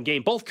must-win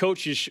game, both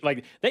coaches,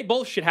 they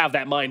both should have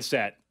that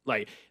mindset.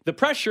 Like, the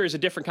pressure is a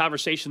different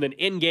conversation than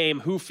in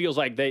game. Who feels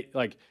like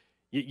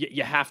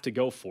you have to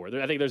go for it?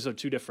 I think those are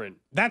two different.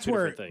 That's two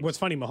where different things. What's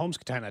funny. Mahomes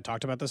kind of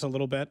talked about this a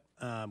little bit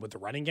with the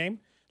running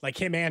game,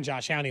 like him and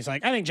Josh Allen. He's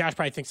like, I think Josh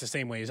probably thinks the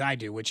same way as I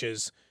do, which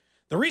is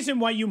the reason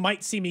why you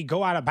might see me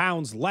go out of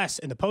bounds less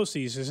in the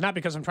postseason is not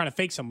because I'm trying to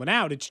fake someone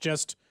out. It's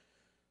just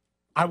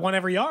I want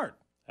every yard.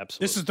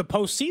 Absolutely. This is the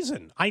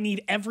postseason. I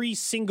need every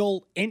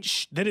single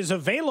inch that is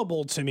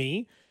available to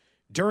me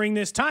during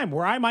this time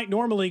where I might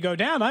normally go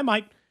down. I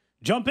might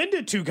jump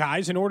into two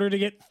guys in order to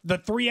get the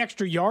 3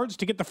 extra yards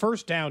to get the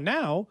first down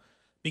now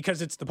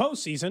because it's the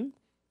postseason.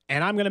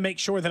 And I'm going to make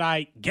sure that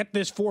I get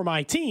this for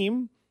my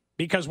team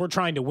because we're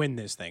trying to win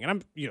this thing.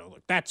 And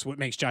look, that's what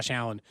makes Josh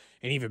Allen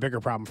an even bigger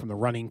problem from the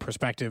running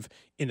perspective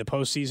in the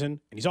postseason. And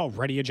he's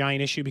already a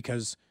giant issue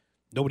because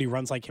nobody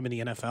runs like him in the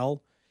NFL.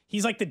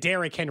 He's like the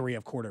Derrick Henry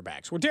of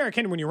quarterbacks. Where Derrick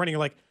Henry, when you're running, you're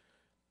like,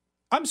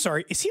 I'm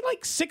sorry, is he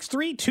like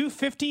 6'3",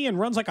 250 and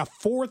runs like a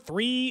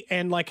 4'3"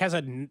 and like has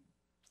a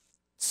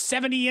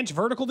 70-inch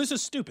vertical? This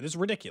is stupid. This is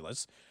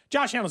ridiculous.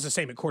 Josh Allen's the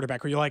same at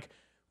quarterback where you're like,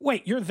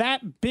 wait, you're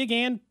that big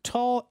and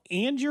tall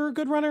and you're a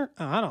good runner?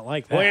 Oh, I don't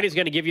like that. Well, and he's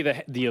going to give you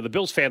the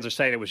Bills fans are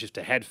saying it was just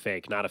a head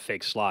fake, not a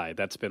fake slide.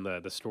 That's been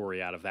the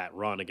story out of that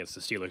run against the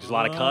Steelers. There's a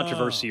lot of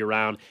controversy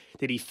around,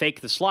 did he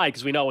fake the slide?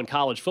 Because we know in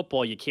college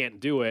football you can't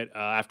do it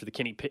after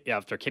Kenny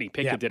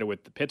Pickett did it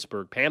with the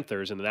Pittsburgh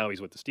Panthers, and now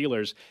he's with the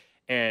Steelers.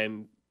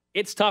 And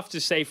it's tough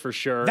to say for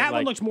sure. That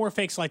one looks more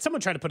fake slide.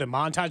 Someone tried to put a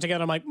montage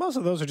together. I'm like, most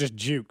of those are just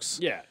jukes.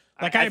 Yeah.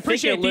 Like, I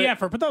appreciate the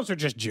effort, but those are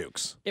just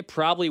jukes. It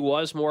probably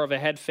was more of a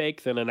head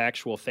fake than an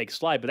actual fake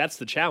slide, but that's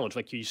the challenge.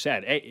 Like you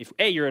said, if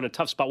you're in a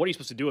tough spot, what are you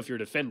supposed to do if you're a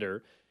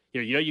defender?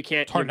 You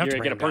can't. You're going to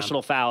get a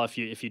personal foul if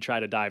you try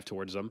to dive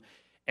towards them.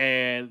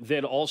 And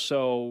then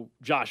also,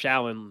 Josh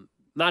Allen,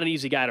 not an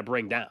easy guy to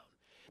bring down.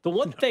 The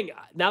one thing,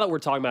 now that we're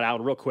talking about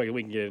Allen real quick, and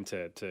we can get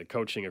into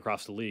coaching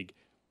across the league,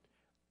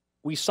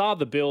 we saw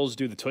the Bills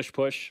do the tush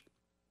push.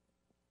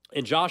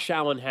 And Josh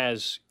Allen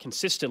has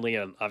consistently,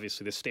 and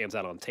obviously this stands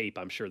out on tape,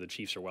 I'm sure the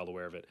Chiefs are well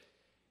aware of it,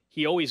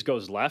 he always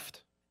goes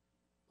left.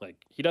 Like,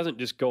 he doesn't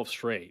just go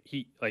straight.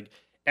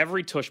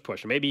 Every tush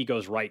push, maybe he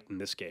goes right in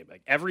this game.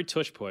 Like, every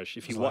tush push,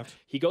 if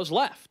he goes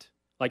left.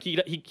 Like,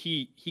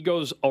 he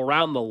goes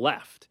around the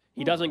left.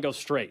 He doesn't go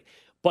straight.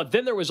 But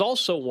then there was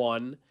also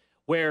one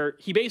where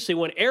he basically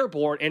went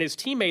airborne and his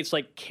teammates,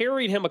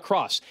 carried him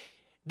across.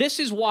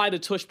 This is why the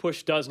tush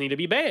push does need to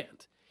be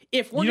banned.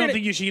 If we're you don't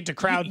think you should get to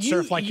crowd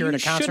surf like you're in a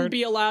concert? You shouldn't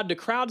be allowed to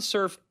crowd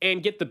surf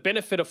and get the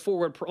benefit of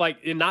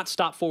and not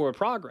stop forward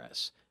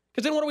progress.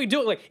 Because then what are we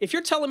doing? If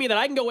you're telling me that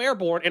I can go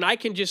airborne and I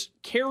can just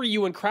carry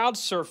you and crowd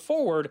surf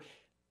forward,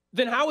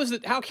 then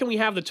how can we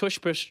have the tush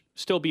push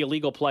still be a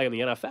legal play in the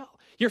NFL?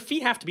 Your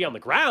feet have to be on the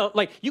ground.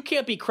 You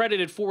can't be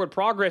credited forward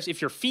progress if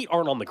your feet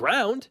aren't on the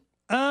ground.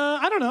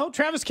 I don't know.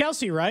 Travis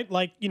Kelce, right?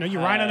 You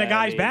ride on a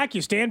guy's back,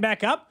 you stand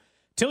back up.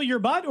 Till your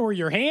butt or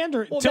your hand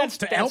or tilt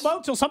to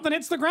elbow till something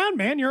hits the ground,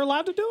 man. You're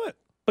allowed to do it.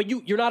 But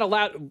you're not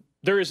allowed.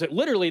 There is a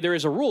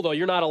rule though.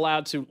 You're not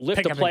allowed to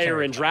lift a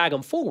player and drag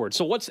them forward.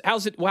 So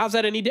how's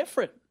that any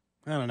different?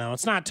 I don't know.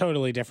 It's not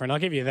totally different. I'll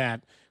give you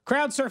that.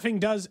 Crowd surfing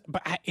does,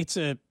 but it's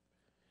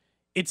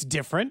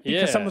different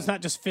because someone's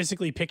not just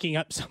physically picking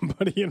up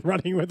somebody and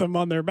running with them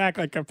on their back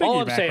like a piggyback.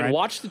 All I'm saying, right?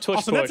 Watch the tush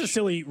also, push. That's a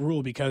silly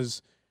rule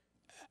because,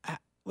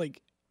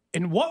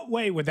 in what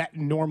way would that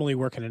normally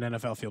work in an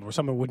NFL field where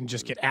someone wouldn't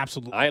just get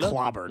absolutely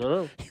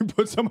clobbered? You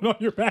put someone on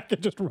your back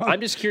and just run. I'm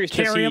just curious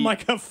to carry him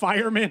like a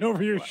fireman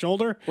over your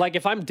shoulder. Like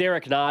if I'm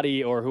Derek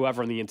Nottie or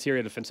whoever in the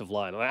interior defensive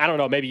line, I don't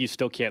know, maybe you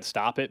still can't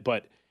stop it,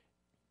 but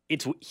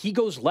he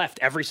goes left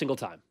every single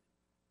time.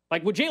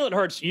 Like with Jalen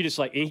Hurts,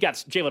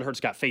 Jalen Hurts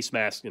got face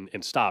masked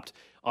and stopped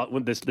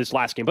when this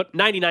last game, but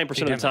 99%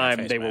 of the time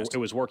it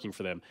was working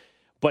for them.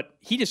 But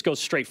he just goes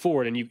straight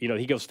forward, and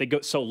they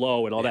go so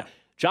low and all that.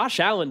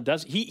 Josh Allen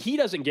he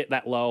doesn't get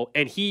that low,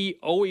 and he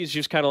always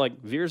just kind of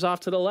veers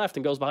off to the left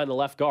and goes behind the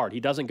left guard. He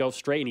doesn't go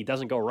straight and he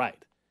doesn't go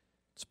right.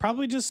 It's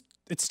probably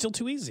it's still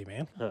too easy,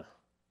 man. Huh.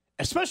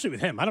 Especially with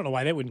him. I don't know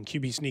why they wouldn't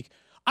QB sneak.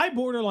 I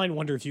borderline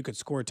wonder if you could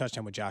score a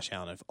touchdown with Josh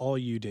Allen if all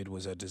you did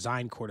was a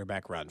design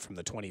quarterback run from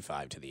the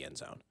 25 to the end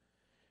zone.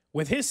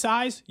 With his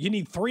size, you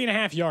need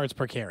 3.5 yards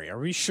per carry. Are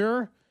we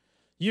sure?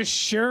 You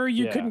sure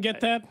you couldn't get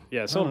that?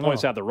 Yeah, someone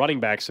points out the running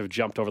backs have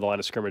jumped over the line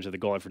of scrimmage at the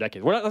goal line for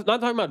decades. We're not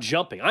talking about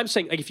jumping. I'm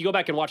saying, if you go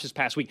back and watch this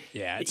past week,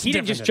 he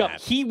didn't just jump.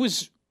 He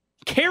was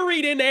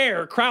carried in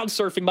air, crowd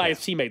surfing by his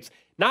teammates,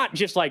 not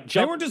just jump.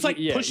 They weren't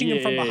just pushing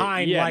him from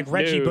behind like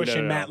Reggie Bush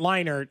and Matt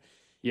Leinart.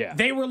 Yeah.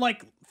 They were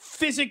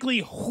physically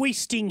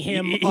hoisting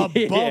him above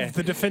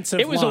the defensive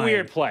line. It was a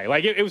weird play.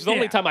 It was the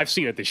only time I've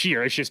seen it this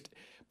year. It's just...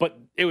 But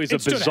it was a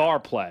stood bizarre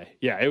out. play.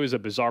 Yeah, it was a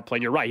bizarre play.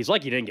 And you're right. He's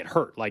like he didn't get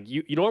hurt. Like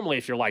you normally,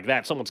 if you're like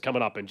that, someone's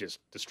coming up and just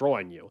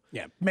destroying you.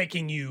 Yeah,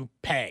 making you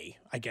pay,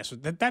 I guess.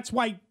 That's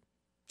why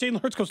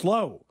Jalen Hurts goes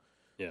low.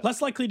 Yeah.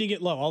 Less likely to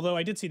get low. Although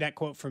I did see that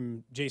quote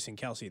from Jason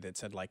Kelce that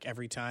said, like,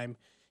 every time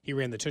he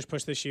ran the tush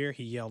push this year,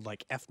 he yelled,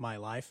 like, F my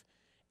life.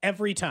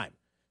 Every time.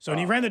 So when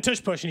he ran the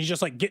tush push and he's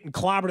just, like, getting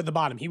clobbered at the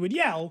bottom, he would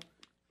yell,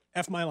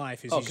 F my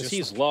life. Oh, because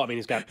he's low. I mean,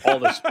 he's got all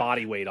this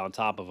body weight on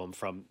top of him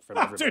from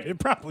everybody. Dude, it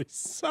probably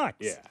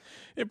sucks. Yeah.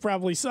 It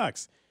probably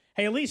sucks.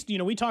 Hey, at least,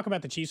 we talk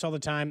about the Chiefs all the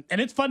time, and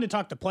it's fun to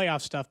talk the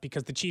playoff stuff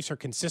because the Chiefs are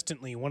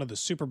consistently one of the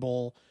Super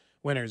Bowl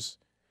winners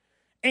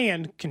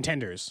and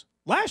contenders.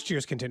 Last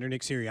year's contender,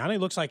 Nick Sirianni,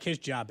 looks like his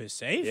job is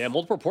safe. Yeah,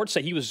 multiple reports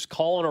say he was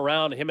calling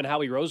around him and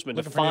Howie Roseman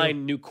to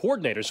find new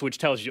coordinators, which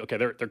tells you, okay,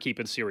 they're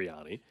keeping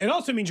Sirianni. It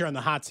also means you're on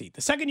the hot seat.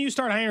 The second you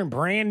start hiring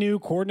brand new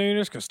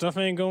coordinators because stuff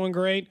ain't going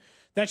great,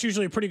 that's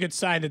usually a pretty good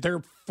sign that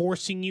they're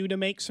forcing you to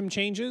make some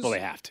changes. Well, they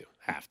have to.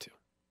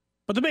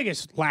 But the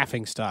biggest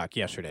laughing stock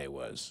yesterday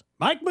was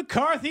Mike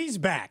McCarthy's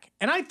back.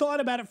 And I thought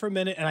about it for a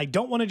minute, and I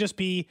don't want to just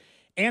be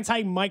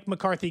anti-Mike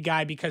McCarthy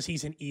guy because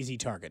he's an easy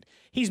target.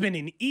 He's been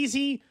an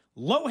easy,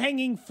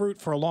 low-hanging fruit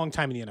for a long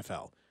time in the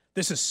NFL.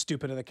 This is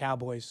stupid of the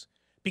Cowboys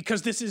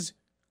because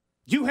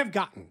you have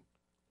gotten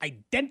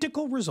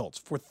identical results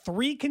for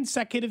 3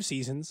 consecutive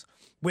seasons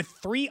with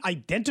 3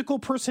 identical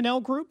personnel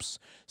groups,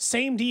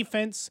 same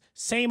defense,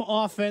 same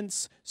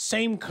offense,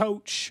 same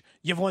coach.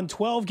 You've won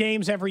 12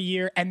 games every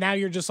year, and now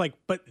you're just like,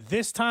 but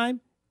this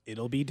time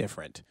it'll be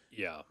different.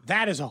 Yeah.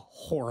 That is a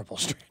horrible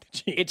strategy.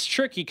 It's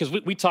tricky because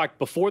we talked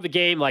before the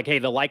game, like, hey,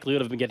 the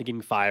likelihood of him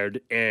getting fired,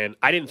 and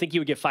I didn't think he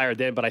would get fired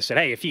then, but I said,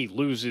 hey, if he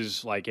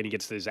loses, and he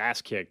gets his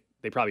ass kicked,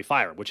 they probably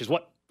fire him, which is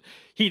what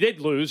he did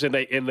lose, and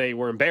they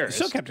were embarrassed.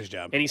 He still kept his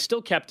job. And he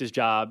still kept his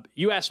job.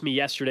 You asked me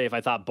yesterday if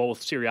I thought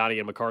both Sirianni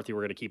and McCarthy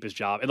were going to keep his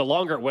job. And the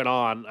longer it went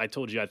on, I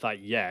told you I thought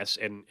yes,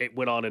 and it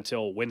went on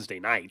until Wednesday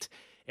night.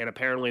 And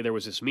apparently there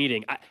was this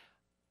meeting.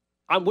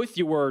 I'm with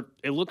you where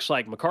it looks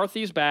like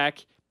McCarthy's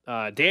back.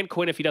 Dan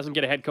Quinn, if he doesn't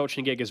get a head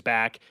coaching gig, is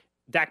back.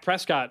 Dak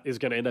Prescott is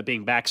going to end up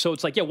being back. So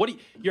it's like, yeah, what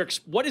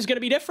is going to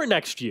be different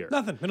next year?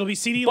 Nothing. It'll be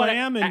CeeDee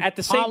Lamb and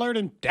Pollard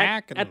and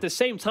Dak. At the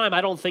same time,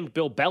 I don't think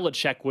Bill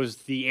Belichick was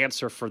the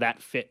answer for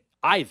that fit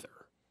either.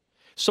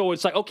 So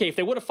it's like, okay, if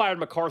they would have fired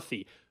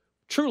McCarthy,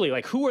 truly,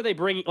 who are they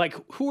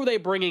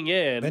bringing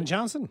in? Ben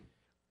Johnson.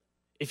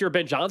 If you're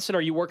Ben Johnson,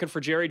 are you working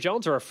for Jerry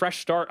Jones or a fresh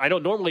start? I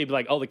don't normally be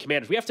like, oh, the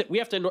Commanders. We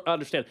have to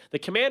understand the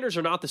Commanders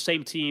are not the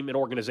same team and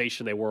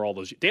organization they were all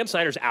those years. Dan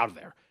Snyder's out of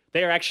there.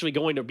 They are actually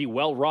going to be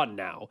well run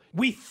now.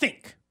 We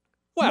think.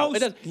 Well,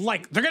 they're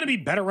going to be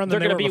better run than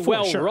they're they were before.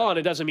 They're going to be well run.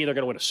 It doesn't mean they're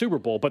going to win a Super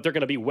Bowl, but they're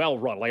going to be well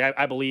run.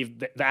 I believe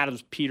the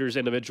Adams Peters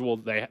individual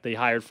they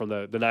hired from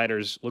the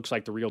Niners looks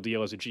like the real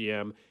deal as a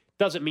GM.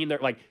 Doesn't mean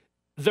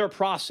their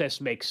process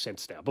makes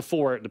sense now.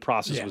 Before the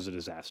process was a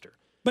disaster.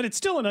 But it's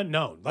still an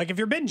unknown. If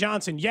you're Ben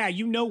Johnson,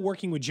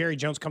 working with Jerry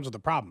Jones comes with a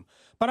problem.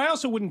 But I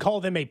also wouldn't call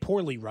them a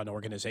poorly run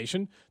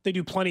organization. They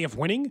do plenty of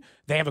winning.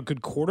 They have a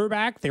good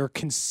quarterback. They're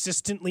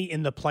consistently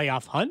in the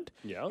playoff hunt.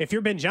 Yeah. If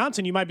you're Ben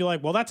Johnson, you might be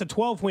like, well, that's a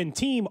 12-win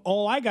team.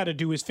 All I got to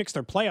do is fix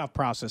their playoff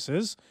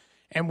processes.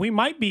 And we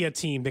might be a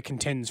team that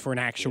contends for an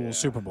actual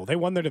Super Bowl. They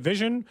won their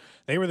division.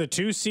 They were the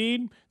 2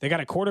 seed. They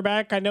got a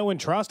quarterback I know and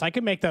trust. I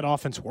can make that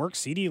offense work.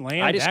 CeeDee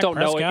Lamb, I just Dak don't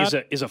Prescott.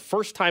 know. Is a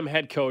first-time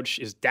head coach,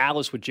 is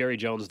Dallas with Jerry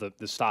Jones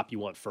the stop you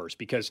want first?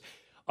 Because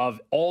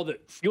of all the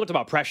 – you want to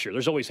talk about pressure.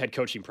 There's always head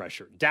coaching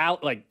pressure.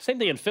 Same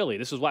thing in Philly.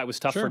 This is why it was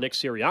tough for Nick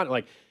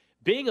Sirianni.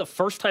 Being a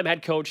first-time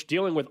head coach,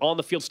 dealing with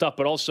on-the-field stuff,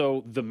 but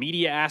also the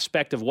media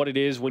aspect of what it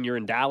is when you're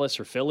in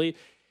Dallas or Philly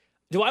 –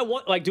 Do I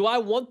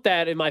want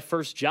that in my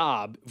first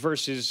job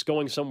versus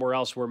going somewhere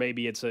else where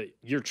maybe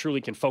you're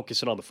truly can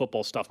focus in on the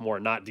football stuff more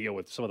and not deal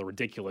with some of the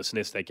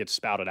ridiculousness that gets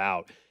spouted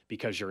out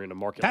because you're in a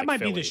market that might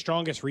Philly. be the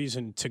strongest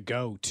reason to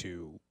go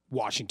to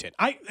Washington.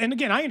 I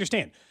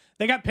understand.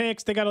 They got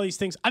picks. They got all these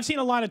things. I've seen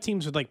a lot of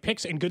teams with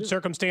picks in good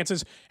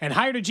circumstances and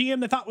hired a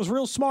GM they thought was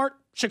real smart.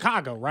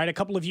 Chicago, right? A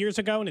couple of years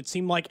ago, and it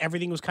seemed like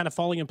everything was kind of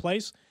falling in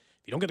place.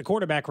 If you don't get the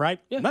quarterback right,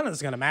 none of this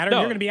is going to matter. You're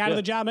going to be out of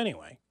the job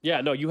anyway.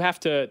 Yeah, no, you have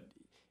to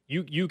 –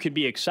 You can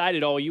be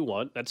excited all you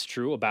want. That's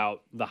true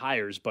about the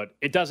hires, but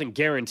it doesn't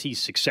guarantee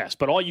success.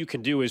 But all you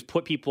can do is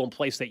put people in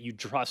place that you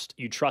trust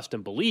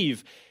and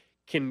believe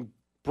can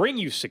bring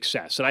you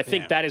success. And I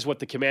think that is what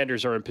the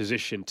Commanders are in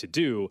position to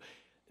do.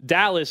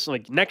 Dallas,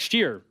 next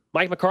year,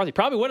 Mike McCarthy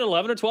probably win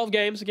 11 or 12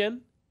 games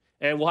again.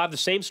 And we'll have the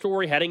same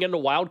story heading into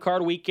wild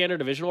card weekend or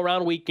divisional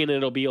round weekend. And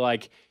it'll be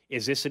like,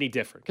 is this any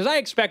different? Because I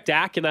expect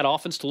Dak and that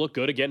offense to look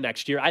good again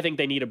next year. I think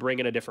they need to bring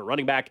in a different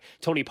running back.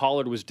 Tony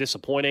Pollard was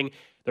disappointing.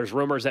 There's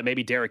rumors that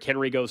maybe Derrick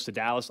Henry goes to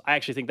Dallas. I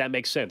actually think that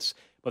makes sense.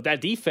 But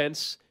that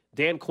defense,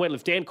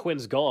 if Dan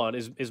Quinn's gone,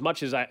 as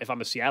much as if I'm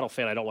a Seattle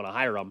fan, I don't want to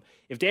hire him.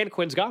 If Dan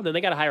Quinn's gone, then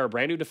they got to hire a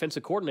brand new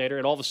defensive coordinator.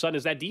 And all of a sudden,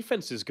 is that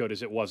defense as good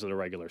as it was in the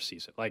regular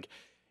season?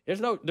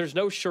 There's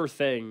no sure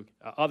thing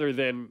other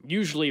than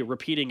usually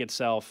repeating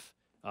itself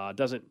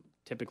doesn't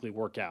typically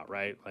work out,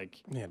 right?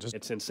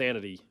 It's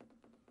insanity.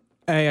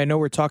 Hey, I know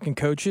we're talking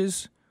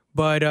coaches,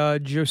 but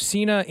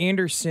Josina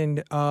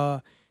Anderson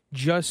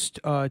just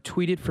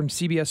tweeted from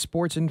CBS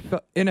Sports and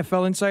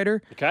NFL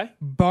Insider. Okay.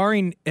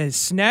 Barring a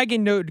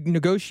snagging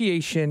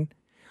negotiation,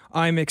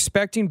 I'm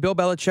expecting Bill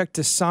Belichick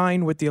to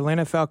sign with the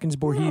Atlanta Falcons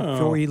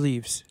before he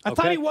leaves. I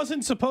thought he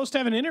wasn't supposed to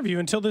have an interview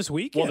until this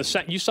weekend.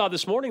 Well, you saw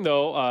this morning,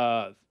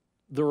 though,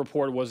 the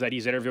report was that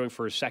he's interviewing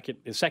for his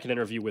second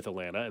interview with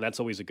Atlanta, and that's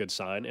always a good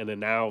sign. And then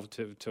now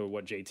to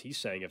what JT's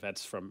saying, if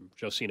that's from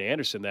Josina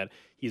Anderson, that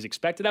he's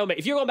expected. Now,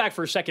 if you're going back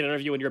for a second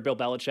interview and you're Bill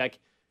Belichick,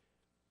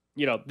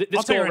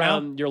 this go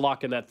around, you're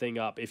locking that thing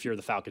up. If you're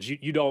the Falcons,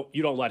 you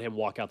don't let him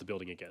walk out the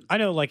building again. I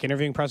know,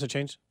 interviewing process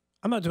changed.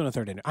 I'm not doing a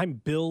third interview. I'm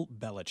Bill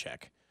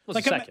Belichick.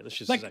 It's second. It's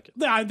just a second.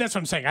 That's what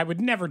I'm saying. I would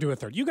never do a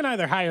third. You can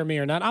either hire me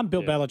or not. I'm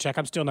Bill Belichick.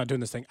 I'm still not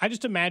doing this thing. I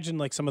just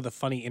imagine some of the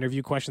funny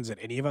interview questions that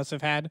any of us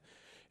have had.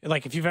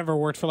 If you've ever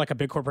worked for a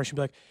big corporation,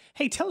 be like,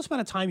 "Hey, tell us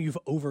about a time you've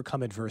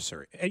overcome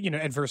adversity."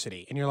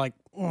 And you're like,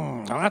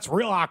 "That's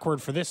real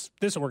awkward for this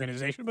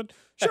organization." But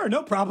sure,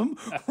 no problem.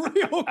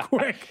 Real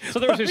quick. So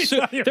there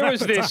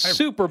was this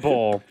Super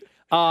Bowl.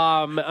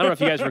 I don't know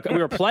if you guys we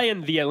were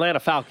playing the Atlanta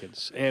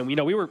Falcons, and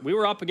we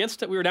were up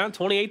against it. We were down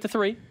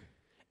 28-3.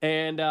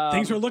 And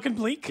things were looking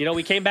bleak.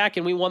 We came back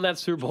and we won that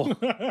Super Bowl.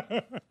 No,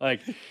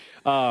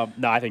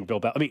 I think Bill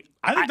Belichick.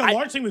 I think the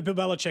large thing with Bill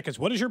Belichick is,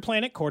 what is your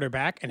plan at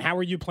quarterback, and how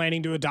are you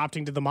planning to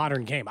adopting to the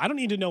modern game? I don't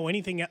need to know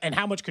anything, and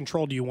how much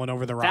control do you want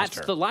over the roster?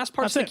 That's the last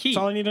part's the key.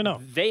 That's all I need to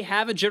know. They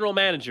have a general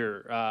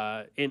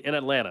manager in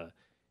Atlanta.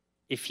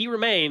 If he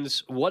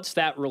remains, what's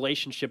that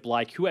relationship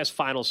like? Who has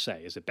final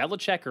say? Is it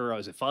Belichick or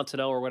is it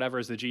Fontenot or whatever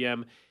is the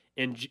GM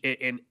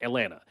in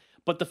Atlanta?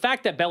 But the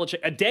fact that Belichick,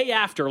 a day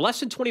after, less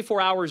than 24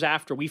 hours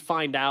after we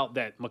find out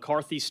that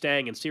McCarthy's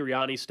staying and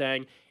Sirianni's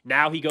staying,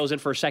 now he goes in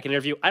for a second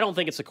interview. I don't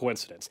think it's a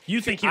coincidence. You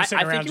think he was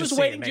sitting around just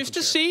waiting just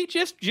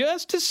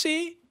to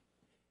see.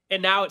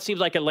 And now it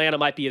seems like Atlanta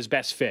might be his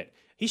best fit.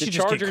 He should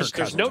Chargers, just get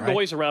Kirk Cousins, there's no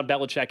noise around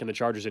Belichick and the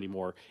Chargers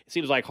anymore. It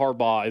seems like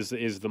Harbaugh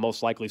is the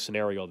most likely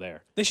scenario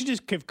there. They should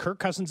just give Kirk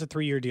Cousins a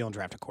 3-year deal and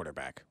draft a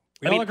quarterback.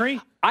 We all agree?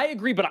 I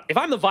agree, but if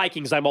I'm the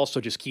Vikings, I'm also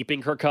just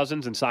keeping Kirk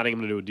Cousins and signing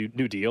him to a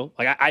new deal.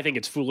 I think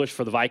it's foolish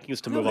for the Vikings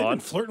to move on. They've been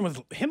flirting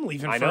with him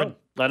leaving I know.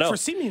 for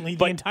seemingly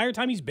the entire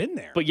time he's been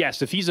there. But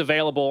yes, if he's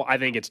available, I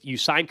think it's you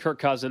sign Kirk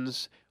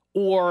Cousins,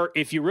 or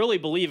if you really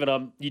believe in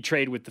him, you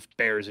trade with the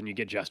Bears and you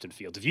get Justin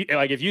Fields.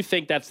 If you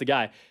think that's the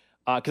guy,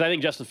 because I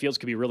think Justin Fields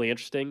could be really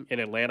interesting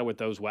in Atlanta with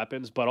those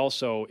weapons. But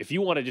also, if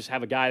you want to just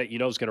have a guy that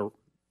is going to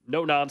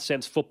no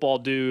nonsense football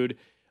dude.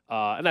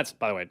 And that's,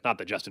 by the way, not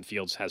that Justin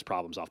Fields has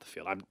problems off the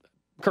field.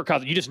 Kirk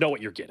Cousins, you just know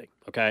what you're getting,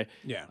 okay?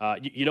 Yeah.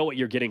 You know what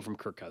you're getting from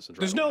Kirk Cousins.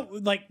 There's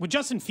with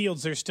Justin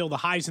Fields, there's still the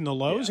highs and the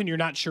lows, and you're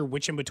not sure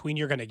which in between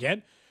you're going to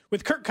get.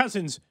 With Kirk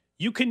Cousins,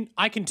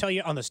 I can tell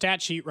you on the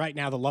stat sheet right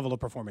now the level of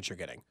performance you're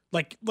getting.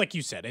 Like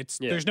you said,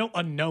 there's no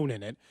unknown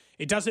in it.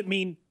 It doesn't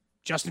mean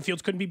Justin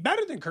Fields couldn't be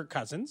better than Kirk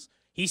Cousins.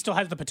 He still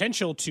has the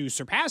potential to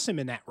surpass him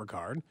in that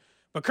regard.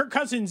 But Kirk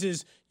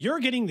Cousins you're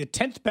getting the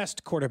 10th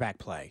best quarterback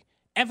play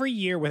every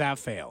year without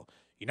fail.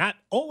 You're not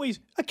always,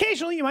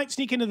 occasionally you might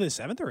sneak into the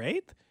 7th or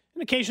 8th,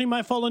 and occasionally you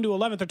might fall into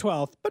 11th or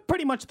 12th, but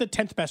pretty much the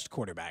 10th best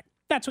quarterback.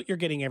 That's what you're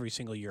getting every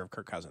single year of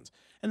Kirk Cousins.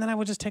 And then I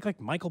would just take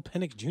Michael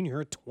Penix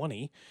Jr. at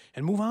 20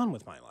 and move on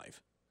with my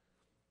life.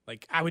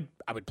 I would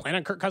plan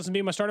on Kirk Cousins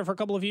being my starter for a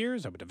couple of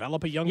years. I would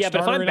develop a young starter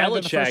but if I'm in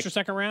the first or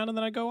second round, and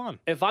then I'd go on.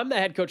 If I'm the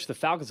head coach of the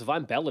Falcons, if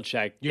I'm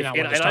Belichick,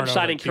 I'm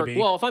signing Kirk,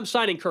 if I'm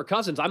signing Kirk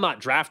Cousins, I'm not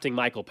drafting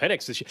Michael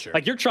Penix this year. Sure.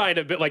 You're trying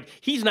to,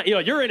 he's not.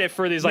 You're in it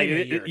for these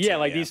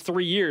these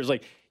 3 years.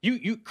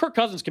 Kirk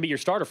Cousins can be your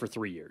starter for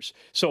 3 years.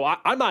 So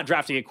I'm not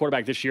drafting a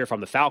quarterback this year if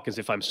I'm the Falcons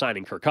if I'm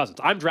signing Kirk Cousins.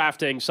 I'm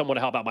drafting someone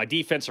to help out my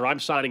defense, or I'm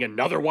signing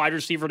another wide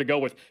receiver to go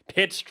with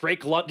Pitts,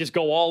 Drake London, just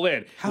go all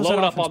in. Load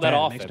up on that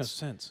offense. Makes no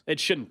sense. It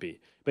shouldn't be.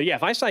 But yeah,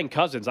 if I sign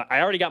Cousins, I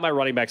already got my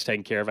running backs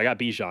taken care of. I got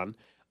Bijan.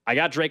 I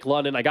got Drake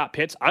London. I got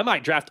Pitts. I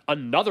might draft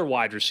another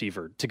wide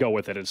receiver to go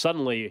with it, and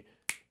suddenly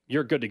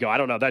you're good to go. I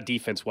don't know. That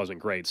defense wasn't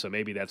great, so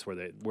maybe that's where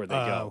they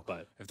go.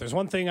 But if there's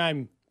one thing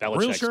I'm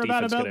real sure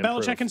about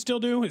Belichick can still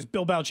do is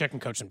Bill Belichick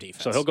can coach some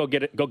defense. So he'll go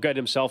get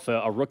himself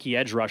a rookie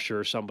edge rusher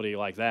or somebody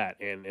like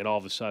that, and all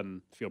of a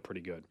sudden feel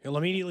pretty good. He'll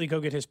immediately go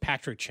get his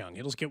Patrick Chung.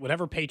 He'll just get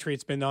whatever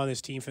Patriots been on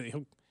his team.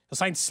 He'll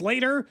sign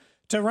Slater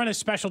to run his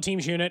special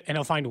teams unit, and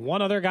he'll find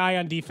one other guy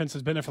on defense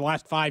who's been there for the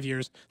last 5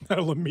 years.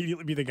 That'll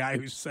immediately be the guy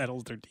who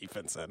settles their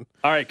defense in.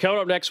 All right, coming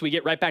up next, we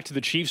get right back to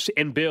the Chiefs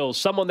and Bills.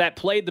 Someone that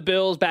played the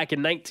Bills back in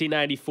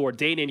 1994,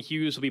 Danian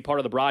Hughes, will be part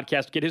of the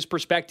broadcast. Get his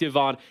perspective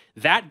on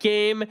that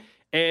game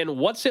and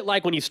what's it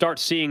like when you start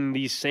seeing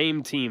these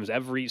same teams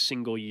every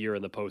single year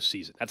in the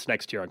postseason. That's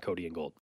next year on Cody and Gold.